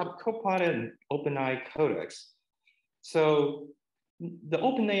have GitHub Copilot and OpenAI Codex. So the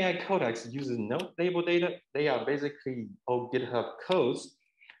OpenAI Codex uses no label data. They are basically all GitHub codes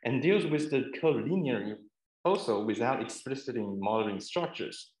and deals with the code linearly, also without explicitly modeling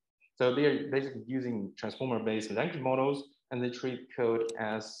structures. So they're basically using transformer-based language models, and they treat code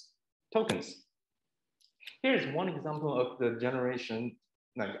as tokens. Here's one example of the generation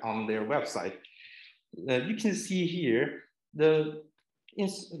like on their website. You can see here, there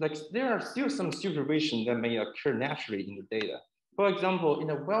are still some supervision that may occur naturally in the data. For example, in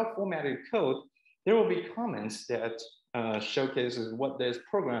a well-formatted code, there will be comments that showcases what this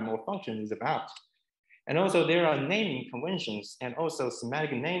program or function is about. And also there are naming conventions and also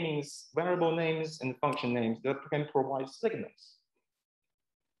semantic namings, variable names, and function names that can provide signals.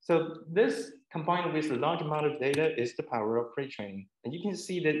 So this combined with a large amount of data is the power of pre-training. And you can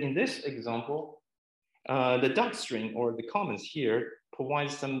see that in this example, the doc string or the comments here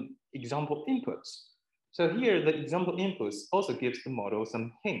provides some example inputs. So here the example inputs also gives the model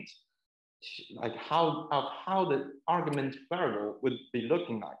some hint, like how the argument variable would be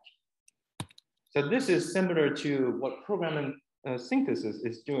looking like. So this is similar to what programming synthesis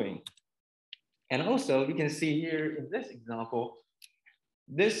is doing. And also we can see here in this example,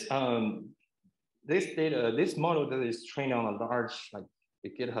 this model that is trained on a large like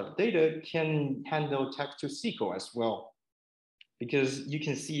GitHub data can handle text to SQL as well. Because you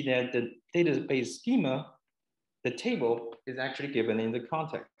can see that the database schema, the table is actually given in the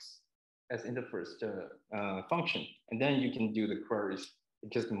context as in the first function. And then you can do the queries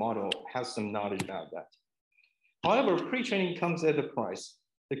because the model has some knowledge about that. However, pre-training comes at a price.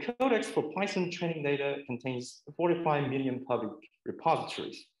 The codex for Python training data contains 45 million public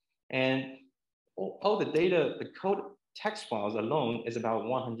repositories. And all the data, the code text files alone is about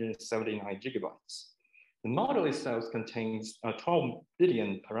 179 gigabytes. The model itself contains 12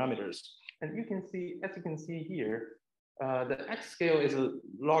 billion parameters. And you can see, as you can see here, the X scale is a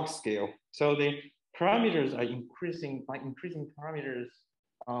log scale. So the parameters are increasing by increasing parameters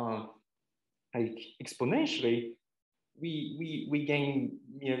like exponentially, we gain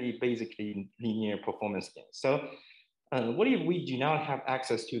nearly basically linear performance gain. So what if we do not have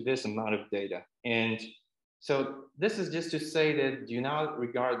access to this amount of data? And so this is just to say that do not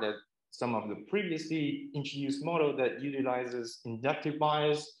regard that some of the previously introduced model that utilizes inductive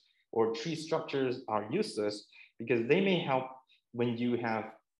bias or tree structures are useless because they may help when you have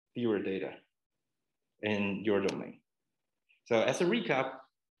fewer data in your domain. So as a recap,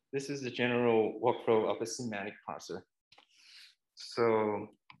 this is the general workflow of a semantic parser. So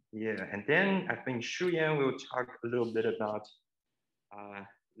yeah, and then I think Shuyan will talk a little bit about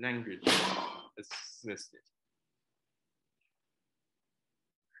language assisted.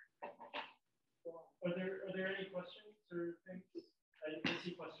 Are there any questions or things? I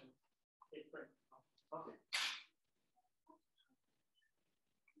see questions. Okay, great. Okay.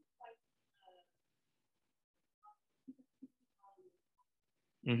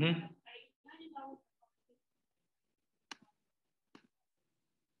 Mm-hmm.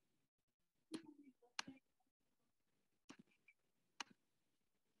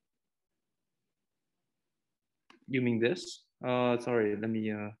 you mean this? Sorry, let me,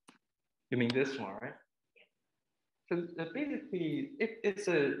 you mean this one, right? So basically, it's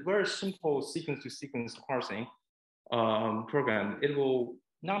a very simple sequence-to-sequence parsing program. It will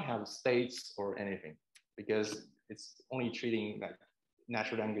not have states or anything because it's only treating like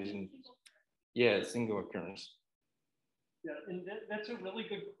natural language in, yeah, single occurrence. Yeah, and that's a really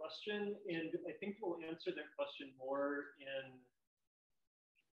good question, and I think we'll answer that question more in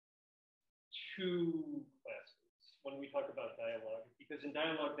 2 classes when we talk about dialogue, because in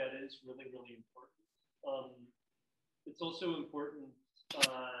dialogue that is really, really important. It's also important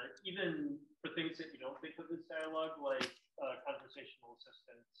even for things that you don't think of as dialogue, like conversational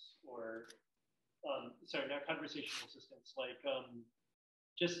assistance, or sorry, not conversational assistance, like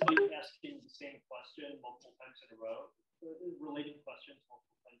just like asking the same question multiple times in a row, related questions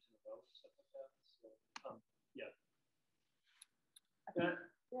multiple times in a row, stuff like that. So, yeah.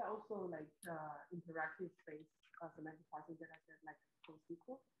 Yeah, also like interactive space semantic parsing that I said, like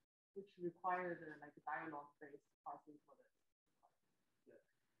PostSQL, which require the like dialogue-based parsing for this. Yeah.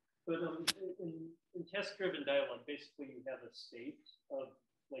 But in task-driven dialogue, basically you have a state of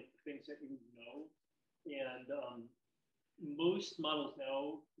like the things that you know, and most models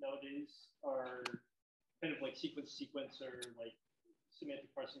nowadays are kind of like sequence or like semantic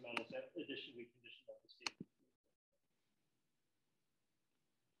parsing models that additionally condition on the state.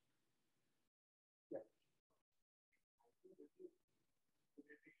 Yeah.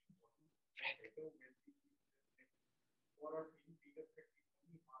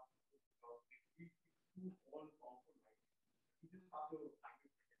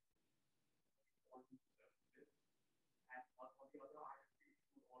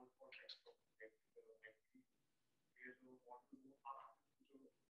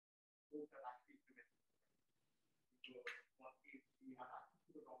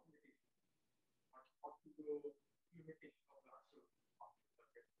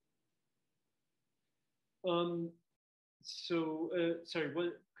 Sorry,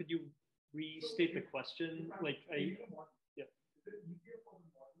 what could you restate the question? Like I, yeah.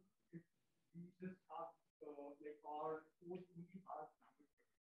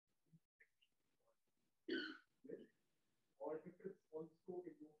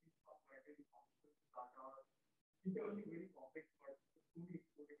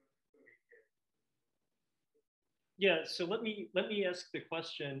 Yeah, so let me ask the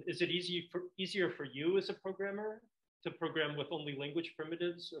question: is it easier for you as a programmer to program with only language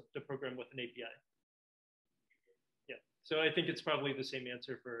primitives, or to program with an API? Yeah, so I think it's probably the same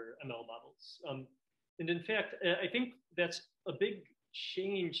answer for ML models. And in fact, I think that's a big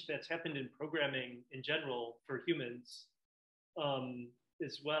change that's happened in programming in general for humans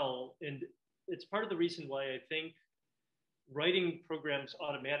as well. And it's part of the reason why I think writing programs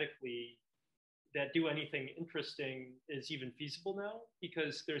automatically that do anything interesting is even feasible now,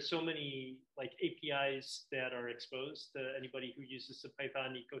 because there's so many like APIs that are exposed to anybody who uses the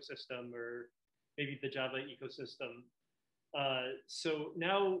Python ecosystem or maybe the Java ecosystem. So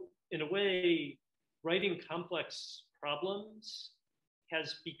now, in a way, writing complex problems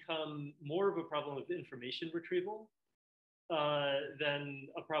has become more of a problem of information retrieval than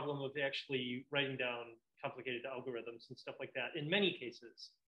a problem of actually writing down complicated algorithms and stuff like that in many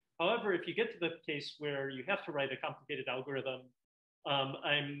cases. However, if you get to the case where you have to write a complicated algorithm,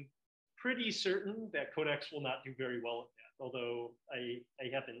 I'm pretty certain that Codex will not do very well at that, although I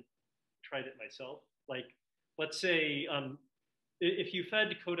haven't tried it myself. Like, let's say if you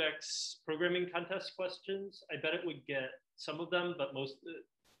fed Codex programming contest questions, I bet it would get some of them, but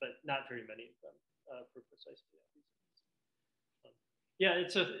not very many of them for precisely that reason. Yeah,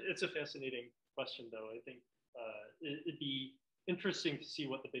 it's a fascinating question, though. I think it'd be interesting to see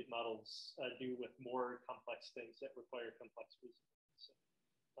what the big models do with more complex things that require complex reasoning. So,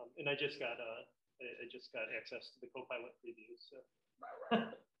 and I just got access to the Copilot preview, so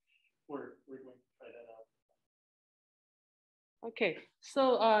we're going to try that out. Okay,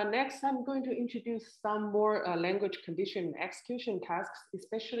 so next I'm going to introduce some more language condition execution tasks,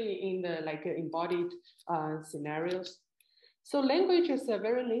 especially in the embodied scenarios. So language is a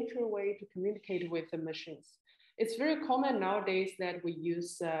very natural way to communicate with the machines. It's very common nowadays that we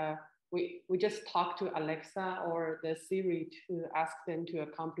use, we just talk to Alexa or the Siri to ask them to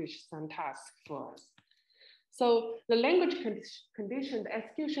accomplish some task for us. So the language conditioned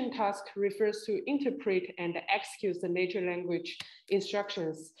execution task refers to interpret and execute the natural language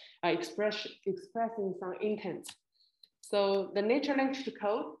instructions expressing some intent. So the natural language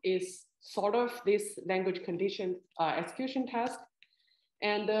code is sort of this language conditioned execution task.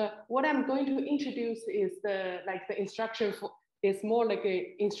 And what I'm going to introduce is the instruction is more like an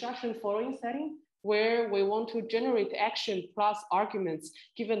instruction following setting. where we want to generate action plus arguments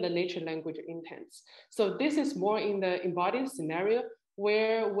given the natural language intents. So this is more in the embodied scenario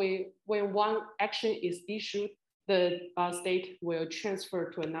where when one action is issued, the state will transfer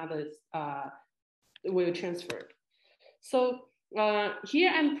to another, So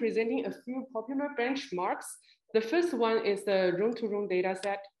here I'm presenting a few popular benchmarks. The first one is the room-to-room data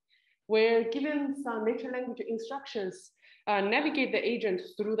set, where given some natural language instructions, navigate the agent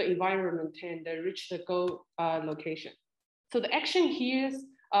through the environment and reach the goal location. So the action here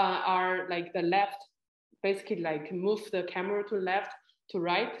are like the left, basically like move the camera to left, to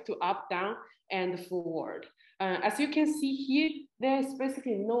right, to up, down, and forward. As you can see here, there's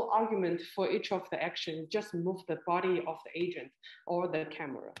basically no argument for each of the actions, just move the body of the agent or the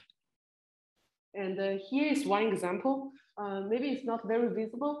camera. And here is one example. Maybe it's not very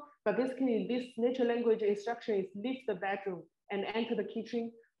visible, but basically this natural language instruction is leave the bedroom and enter the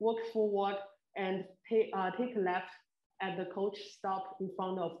kitchen, walk forward, and take a left at the coach stop in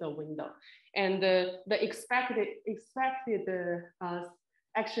front of the window. And the expected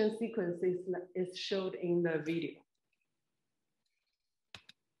action sequence is showed in the video.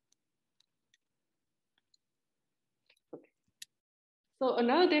 Okay. So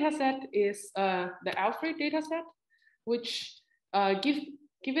another data set is the Alfred data set, which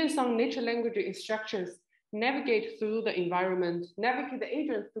given some natural language instructions, navigate through the environment, navigate the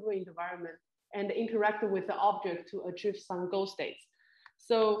agent through the environment, and interact with the object to achieve some goal states.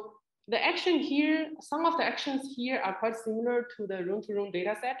 So the action here, some of the actions here are quite similar to the room-to-room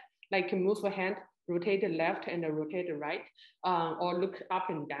data set, like move a hand, rotate it left and rotate it right, or look up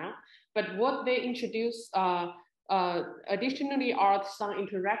and down. But what they introduce additionally are some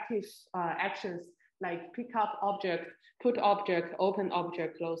interactive actions like pick up object, put object, open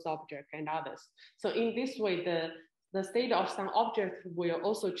object, close object, and others. So in this way, the state of some object will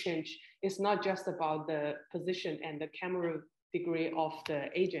also change. It's not just about the position and the camera degree of the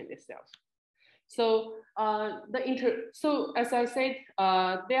agent itself. So so as I said,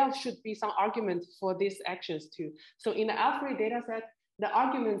 there should be some argument for these actions too. So in the Alfred dataset, the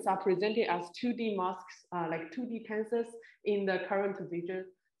arguments are presented as 2D masks, like 2D tensors in the current vision.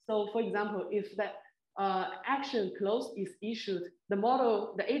 So for example, if the action close is issued,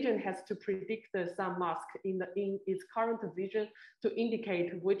 the agent has to predict some mask in its current vision to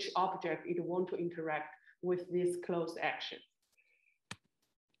indicate which object it wants to interact with this close action.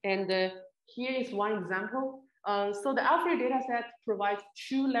 And here is one example. So the Alfred dataset provides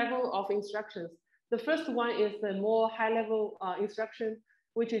 2 levels of instructions. The first one is the more high-level instruction,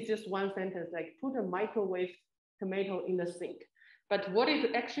 which is just one sentence, like put a microwave tomato in the sink. But what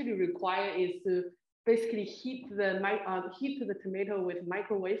it actually requires is to basically heat the tomato with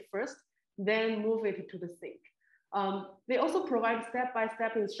microwave first, then move it to the sink. They also provide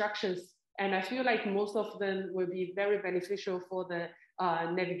step-by-step instructions, and I feel like most of them will be very beneficial for the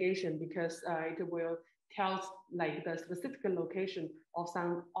navigation because it will tell like the specific location of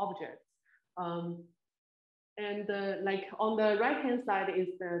some objects. Like on the right-hand side is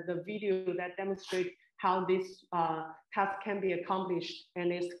the video that demonstrates how this task can be accomplished,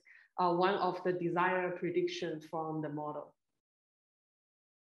 and is one of the desired predictions from the model.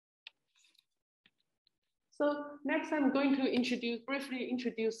 So next I'm going to briefly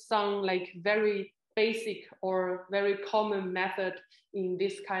introduce some like very basic or very common method in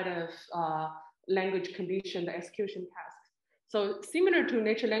this kind of language condition, the execution task. So similar to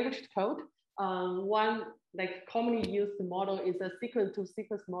natural language code, one like commonly used model is a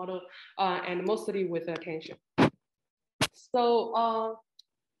sequence-to-sequence model, and mostly with attention. So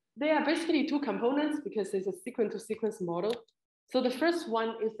there are basically 2 components because it's a sequence-to-sequence model. So the first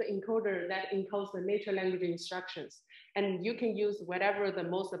one is the encoder that encodes the natural language instructions, and you can use whatever the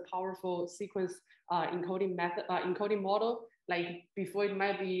most powerful sequence encoding model. Like before it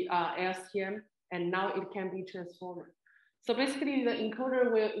might be LSTM, and now it can be transformer. So basically, the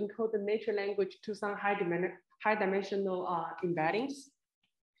encoder will encode the natural language to some high-dimensional embeddings.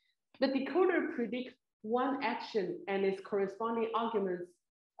 The decoder predicts one action and its corresponding arguments.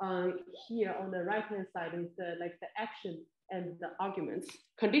 Here on the right-hand side is like the action and the arguments.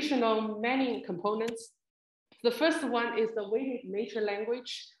 Conditional many components. The first one is the weighted natural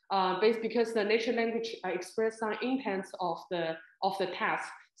language, because the natural language expresses some intents of the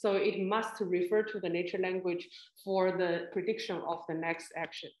task. So it must refer to the natural language for the prediction of the next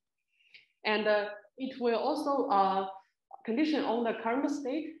action. And it will also condition on the current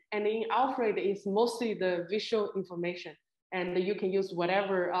state. And in Alfred, it's mostly the visual information. And you can use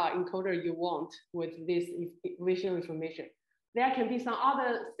whatever encoder you want with this visual information. there can be some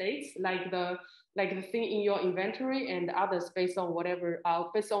other states like the thing in your inventory and others based on whatever,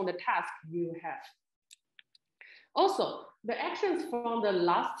 based on the task you have. Also, the actions from the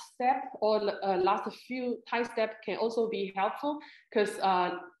last step or last few time steps can also be helpful because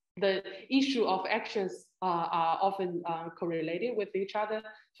the issue of actions are often correlated with each other.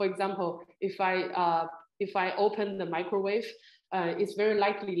 For example, if I open the microwave, it's very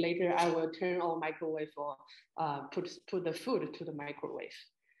likely later I will turn on microwave or put the food to the microwave.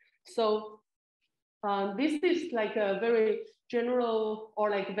 So this is like a very general or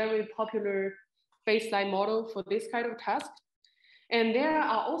like very popular baseline model for this kind of task. And there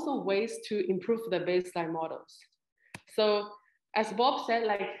are also ways to improve the baseline models. So as Bob said,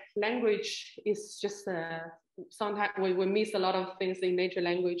 like language is just sometimes we miss a lot of things in natural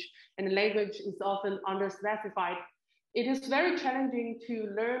language, and language is often underspecified. It is very challenging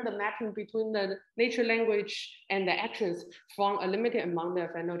to learn the mapping between the natural language and the actions from a limited amount of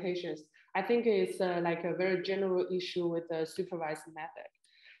annotations. I think it's like a very general issue with the supervised method.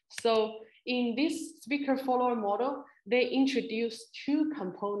 So in this speaker follower model, they introduce two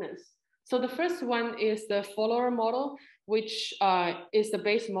components. So the first one is the follower model, which is the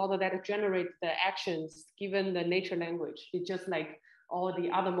base model that generates the actions given the natural language. It's just like all the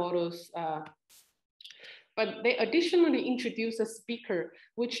other models. But they additionally introduce a speaker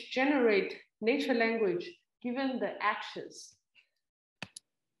which generates natural language given the actions.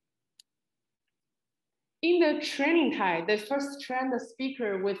 In the training type, they first train the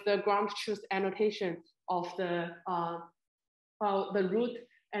speaker with the ground truth annotation of the root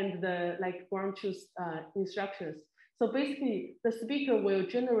and the like ground truth instructions. So basically, the speaker will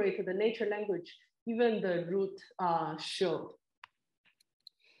generate the natural language given the root showed.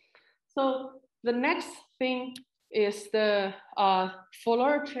 So the next thing is the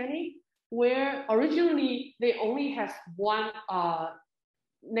follower training, where originally they only have one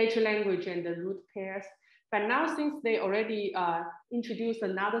natural language and the root pairs. But now, since they already introduced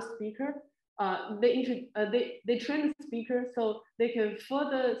another speaker, they train the speaker so they can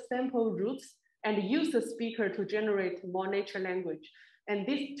further sample roots and use the speaker to generate more natural language. And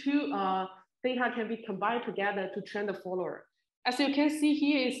these two data can be combined together to train the follower. As you can see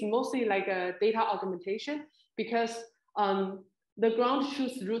here, it's mostly like a data augmentation because the ground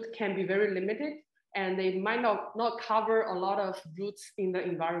truth root can be very limited and they might not cover a lot of roots in the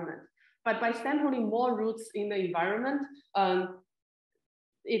environment. But by sampling more roots in the environment,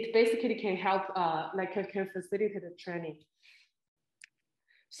 it basically can help, can facilitate the training.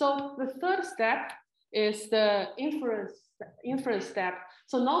 So the third step is the inference step.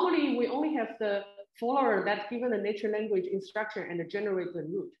 So normally we only have the follower that's given the natural language instruction and generate the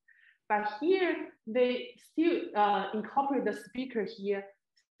root. But here they still incorporate the speaker here.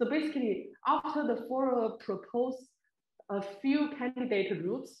 So basically, after the follower proposes a few candidate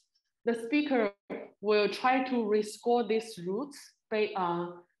roots, the speaker will try to rescore these roots based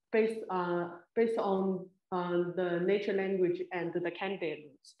on the natural language and the candidate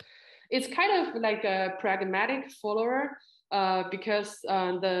roots. It's kind of like a pragmatic follower because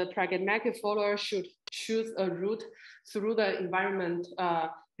the pragmatic follower should choose a route through the environment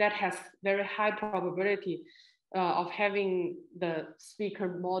that has very high probability of having the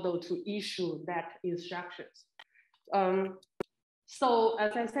speaker model to issue that instructions. So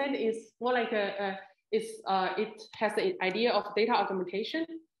as I said, it's more like it has the idea of data augmentation.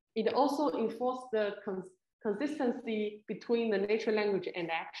 It also enforces the consistency between the natural language and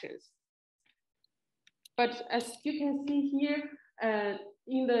actions. But as you can see here,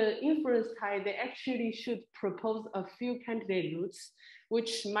 in the inference type, they actually should propose a few candidate routes,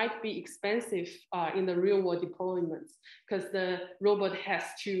 which might be expensive in the real world deployments, because the robot has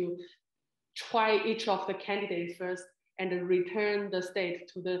to try each of the candidates first and return the state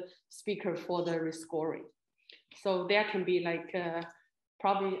to the speaker for the rescoring. So there can be like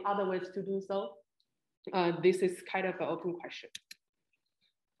probably other ways to do so. This is kind of an open question.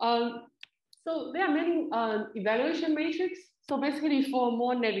 So there are many evaluation metrics. So basically for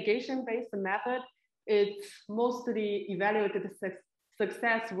more navigation-based method, it's mostly evaluated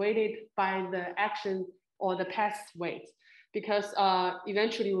success weighted by the action or the path weight, because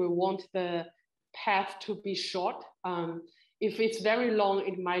eventually we want the path to be short. If it's very long,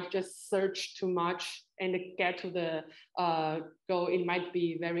 it might just search too much and get to the goal. It might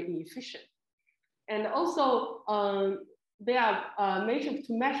be very inefficient. And also, they are measured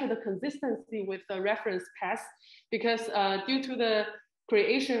to measure the consistency with the reference path, because due to the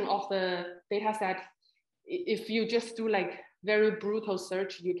creation of the data set, if you just do like very brutal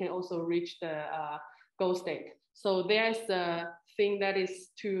search, you can also reach the goal state. So there's the thing that is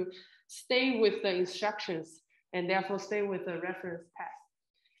to stay with the instructions and therefore stay with the reference task.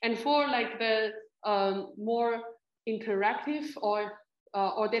 And for like the more interactive or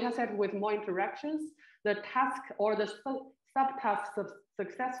data set with more interactions, the task or the subtask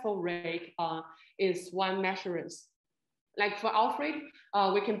successful rate is one measurement. Like for Alfred,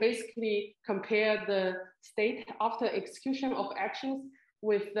 we can basically compare the state after execution of actions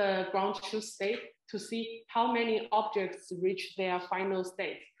with the ground truth state to see how many objects reach their final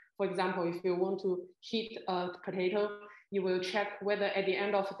state. For example, if you want to heat a potato, you will check whether at the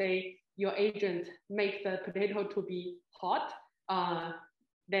end of the day, your agent makes the potato to be hot,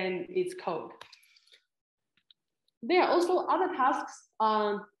 then it's cold. There are also other tasks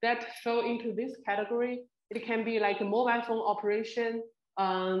that fall into this category. It can be like a mobile phone operation,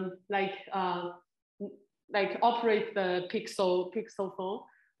 like operate the Pixel phone,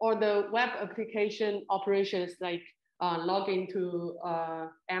 or the web application operations like log into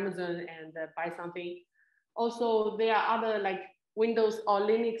Amazon and buy something. Also, there are other like Windows or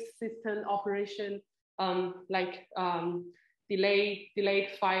Linux system operation, like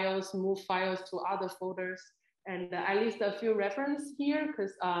delete files, move files to other folders. And I list a few references here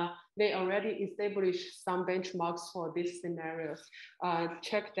because they already established some benchmarks for these scenarios.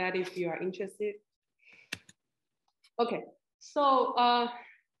 Check that if you are interested. Okay, so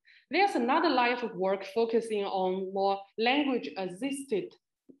there's another line of work focusing on more language-assisted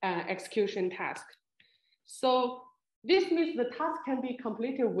execution task. So this means the task can be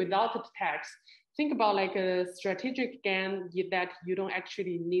completed without the text. Think about like a strategic game that you don't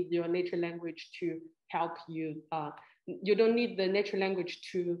actually need your natural language to help you. You don't need the natural language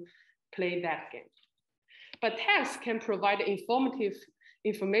to play that game. But text can provide informative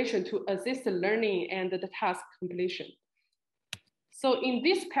information to assist the learning and the task completion. So in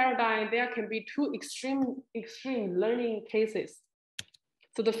this paradigm, there can be two extreme learning cases.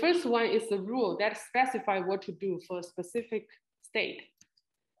 So the first one is the rule that specifies what to do for a specific state.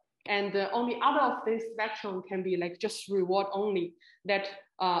 And on the other of this spectrum can be like just reward only, that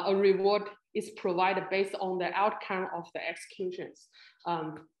a reward is provided based on the outcome of the executions.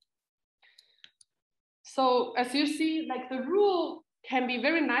 So as you see, like the rule can be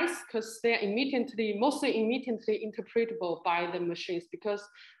very nice because they're mostly immediately interpretable by the machines, because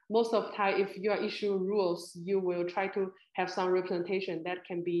most of the time, if you are issuing rules, you will try to have some representation that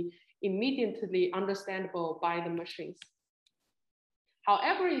can be immediately understandable by the machines.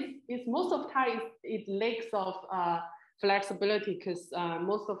 However, it's most of the time it lacks of flexibility because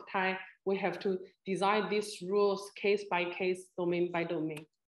most of the time we have to design these rules case by case, domain by domain.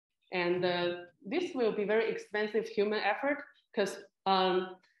 And this will be very expensive human effort because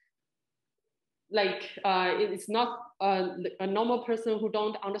it's not a normal person who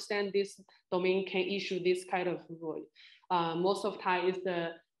don't understand this domain can issue this kind of rule. Most of the time it's the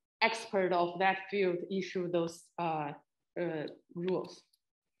expert of that field issue those rules.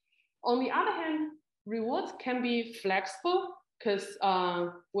 On the other hand, rewards can be flexible because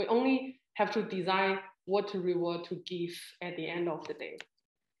we only have to design what reward to give at the end of the day.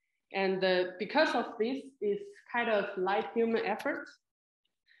 And because of this, it's kind of light human effort.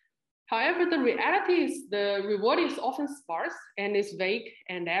 However, the reality is the reward is often sparse and is vague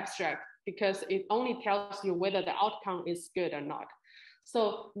and abstract because it only tells you whether the outcome is good or not.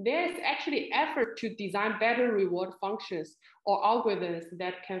 So there's actually effort to design better reward functions or algorithms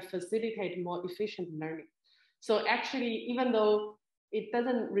that can facilitate more efficient learning. So actually, even though it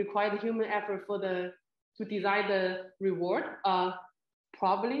doesn't require the human effort to design the reward,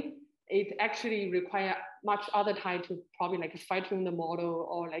 probably it actually requires much other time to probably like fine-tune the model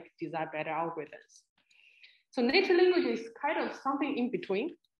or like design better algorithms. So natural language is kind of something in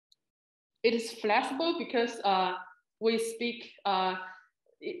between. It is flexible because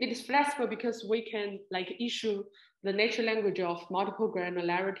it is flexible because we can like issue the natural language of multiple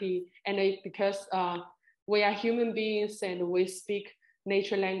granularity, and because we are human beings and we speak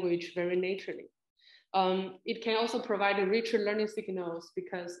natural language very naturally. It can also provide richer learning signals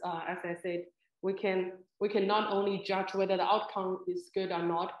because, as I said, we can not only judge whether the outcome is good or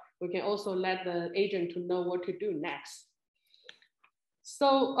not, we can also let the agent to know what to do next.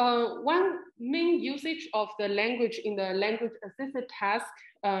 So one main usage of the language in the language-assisted task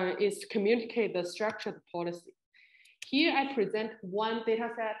is to communicate the structured policy. Here I present one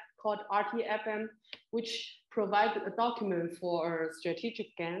dataset called RTFM, which provides a document for a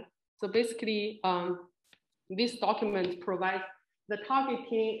strategic game. So basically, this document provides the target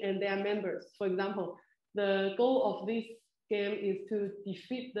team and their members. For example, the goal of this game is to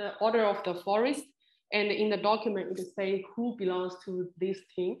defeat the Order of the Forest. And in the document, it says who belongs to this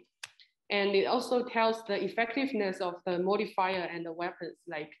team. And it also tells the effectiveness of the modifier and the weapons,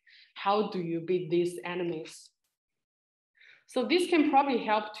 like how do you beat these enemies. So this can probably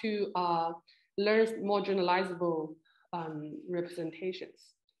help to learn more generalizable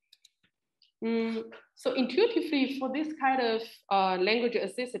representations. So intuitively, for this kind of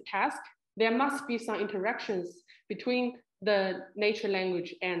language-assisted task, there must be some interactions between the natural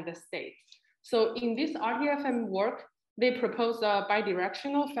language and the state. So in this RTFM work, they propose a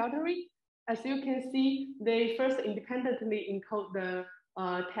bidirectional filtering. As you can see, they first independently encode the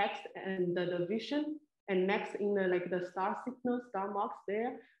text and the vision, and next in the star signal, star marks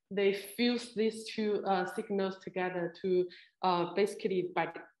there, they fuse these two signals together to basically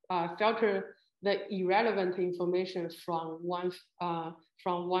filter the irrelevant information from one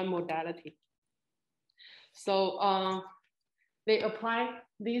modality. So they apply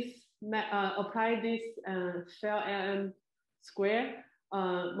this FLM square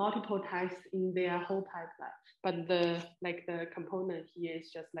multiple times in their whole pipeline. But the component here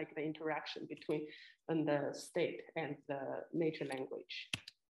is just like the interaction between the state and the nature language.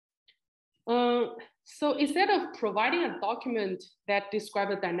 So instead of providing a document that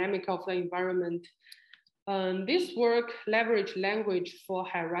describes the dynamic of the environment, this work leverage language for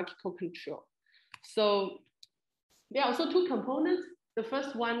hierarchical control. So there are also two components. The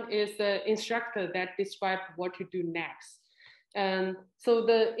first one is the instructor that describes what to do next. And so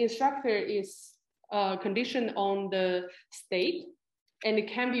the instructor is conditioned on the state, and it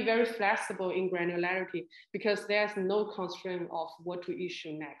can be very flexible in granularity because there's no constraint of what to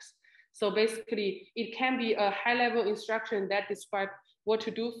issue next. So basically, it can be a high-level instruction that describes what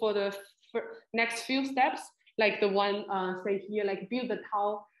to do for the next few steps, like the one say here, like build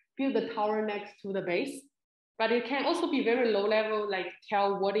the tower next to the base. But it can also be very low-level, like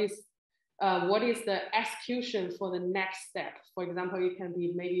tell what is the execution for the next step. For example, it can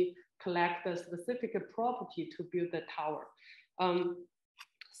be maybe collect the specific property to build the tower.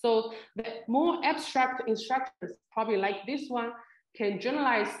 So the more abstract instructions, probably like this one, can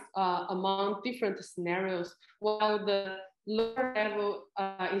generalize among different scenarios, while the lower level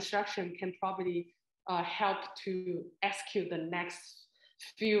instruction can probably help to execute the next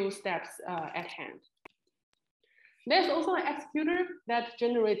few steps at hand. There's also an executor that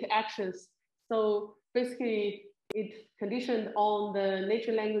generates actions. So basically, it's conditioned on the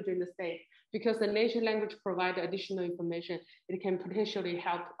nature language in the state. Because the nature language provides additional information, it can potentially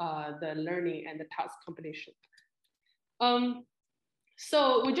help the learning and the task completion.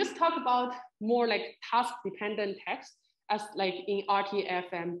 So we just talked about more like task-dependent text, as like in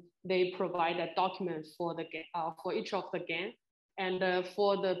RTFM, they provide a document for each of the GAN, and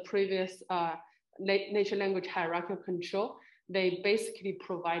for the previous nature language hierarchical control, they basically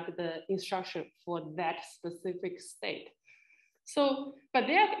provide the instruction for that specific state. So, but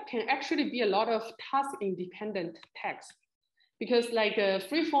there can actually be a lot of task-independent text, because like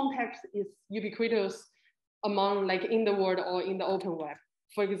free-form text is ubiquitous among like in the world or in the open web.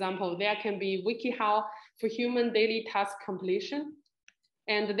 For example, there can be WikiHow for human daily task completion,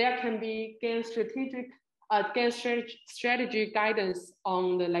 and there can be GAN strategy guidance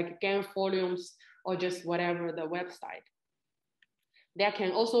on the like GAN forums or just whatever the website. There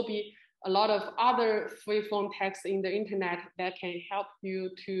can also be a lot of other free-form text in the internet that can help you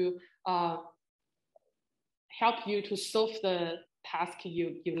to solve the task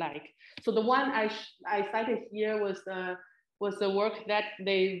you like. So the one I cited here was the work that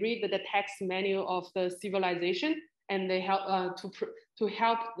they read the text manual of the civilization, and they help to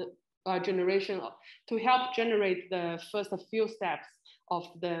help generate the first few steps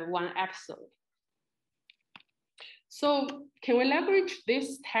of the one episode. So can we leverage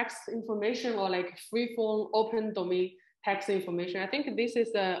this text information or like free-form open domain text information? I think this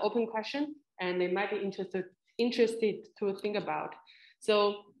is an open question, and they might be interested to think about.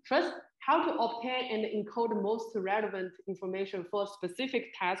 So first, how to obtain and encode the most relevant information for a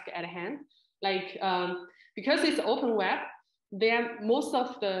specific task at hand. Like, because it's open web, most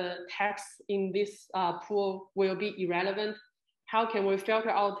of the text in this pool will be irrelevant. How can we filter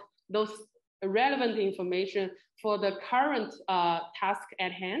out those relevant information for the current task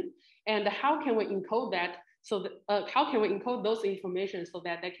at hand? And how can we encode that? So how can we encode those information so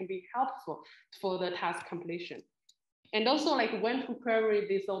that they can be helpful for the task completion? And also like when to query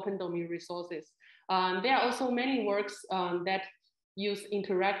these open domain resources. There are also many works that use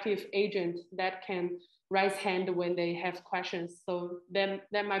interactive agents that can raise hand when they have questions. So then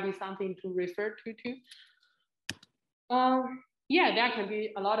that might be something to refer to. Yeah, there can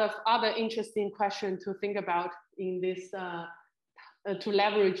be a lot of other interesting questions to think about in this, to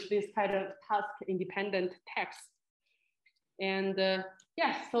leverage this kind of task-independent text. And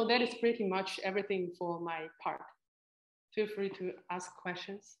yeah, so that is pretty much everything for my part. Feel free to ask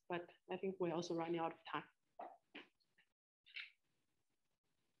questions, but I think we're also running out of time.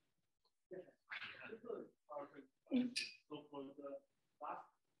 So for the last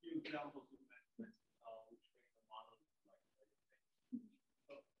few examples we mentioned, we trained the model like everything.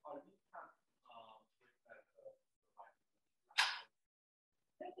 So are these kind of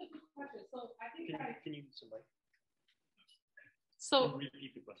That's a good question. So I think can you use the mic? So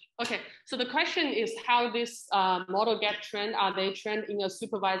repeat the question. Okay, so the question is how this model get trained. Are they trained in a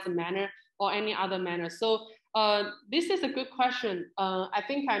supervised manner or any other manner? So this is a good question. I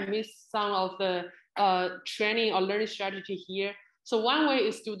think I missed some of the training or learning strategy here. So one way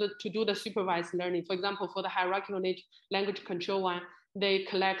is to do the supervised learning. For example, for the hierarchical language control one, they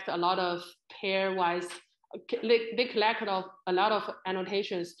collect a lot of pairwise. They collect a lot of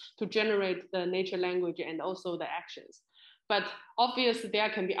annotations to generate the nature language and also the actions. But obviously, there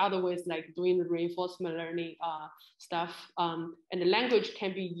can be other ways like doing the reinforcement learning stuff. And the language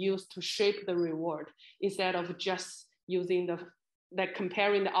can be used to shape the reward instead of just using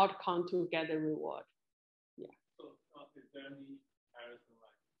comparing the outcome to get the reward. Yeah. So is there any comparison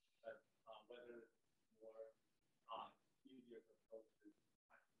like that, whether it's more easier to approach this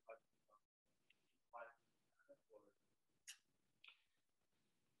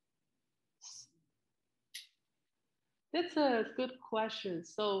That's a good question.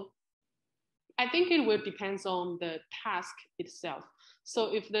 So I think it will depend on the task itself. So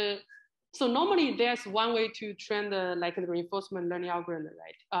normally there's one way to train the reinforcement learning algorithm,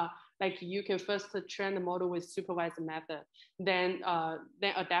 right? Like you can first train the model with supervised method, then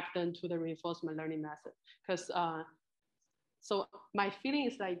adapt them to the reinforcement learning method. Because so my feeling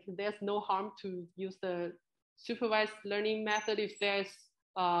is like there's no harm to use the supervised learning method if there's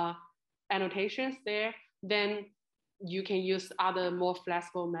annotations there. Then you can use other more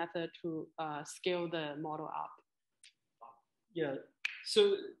flexible method to scale the model up. Yeah,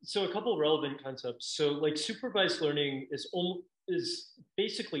 so a couple relevant concepts. So like supervised learning is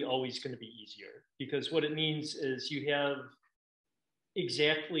basically always going to be easier because what it means is you have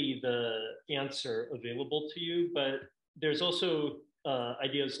exactly the answer available to you, but there's also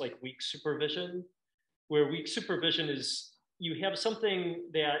ideas like weak supervision, where weak supervision is you have something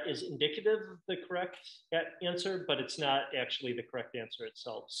that is indicative of the correct answer, but it's not actually the correct answer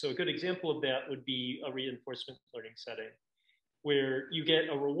itself. So a good example of that would be a reinforcement learning setting, where you get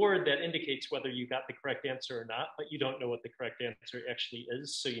a reward that indicates whether you got the correct answer or not, but you don't know what the correct answer actually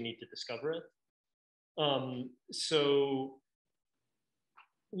is, so you need to discover it. So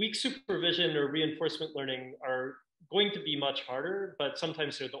weak supervision or reinforcement learning are going to be much harder, but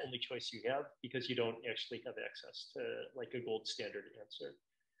sometimes they're the only choice you have because you don't actually have access to like a gold standard answer.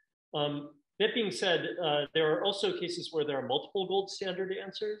 That being said, there are also cases where there are multiple gold standard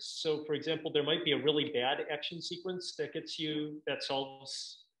answers. So for example, there might be a really bad action sequence that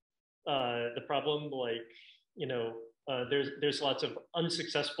solves the problem. Like, there's lots of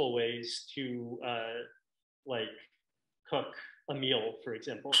unsuccessful ways to like cook a meal, for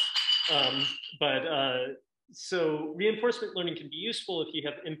example. So reinforcement learning can be useful if you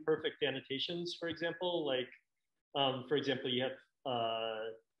have imperfect annotations, for example. Like, for example, you have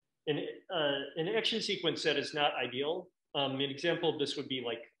an action sequence that is not ideal. An example of this would be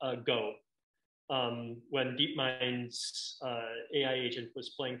like Go. When DeepMind's AI agent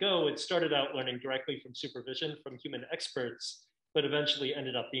was playing Go, it started out learning directly from supervision from human experts, but eventually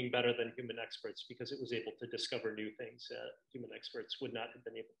ended up being better than human experts because it was able to discover new things that human experts would not have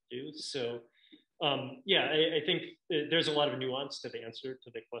been able to do. So yeah, I think there's a lot of nuance to the answer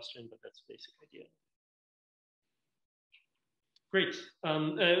to the question, but that's the basic idea. Great.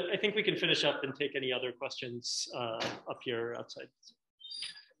 I think we can finish up and take any other questions up here outside.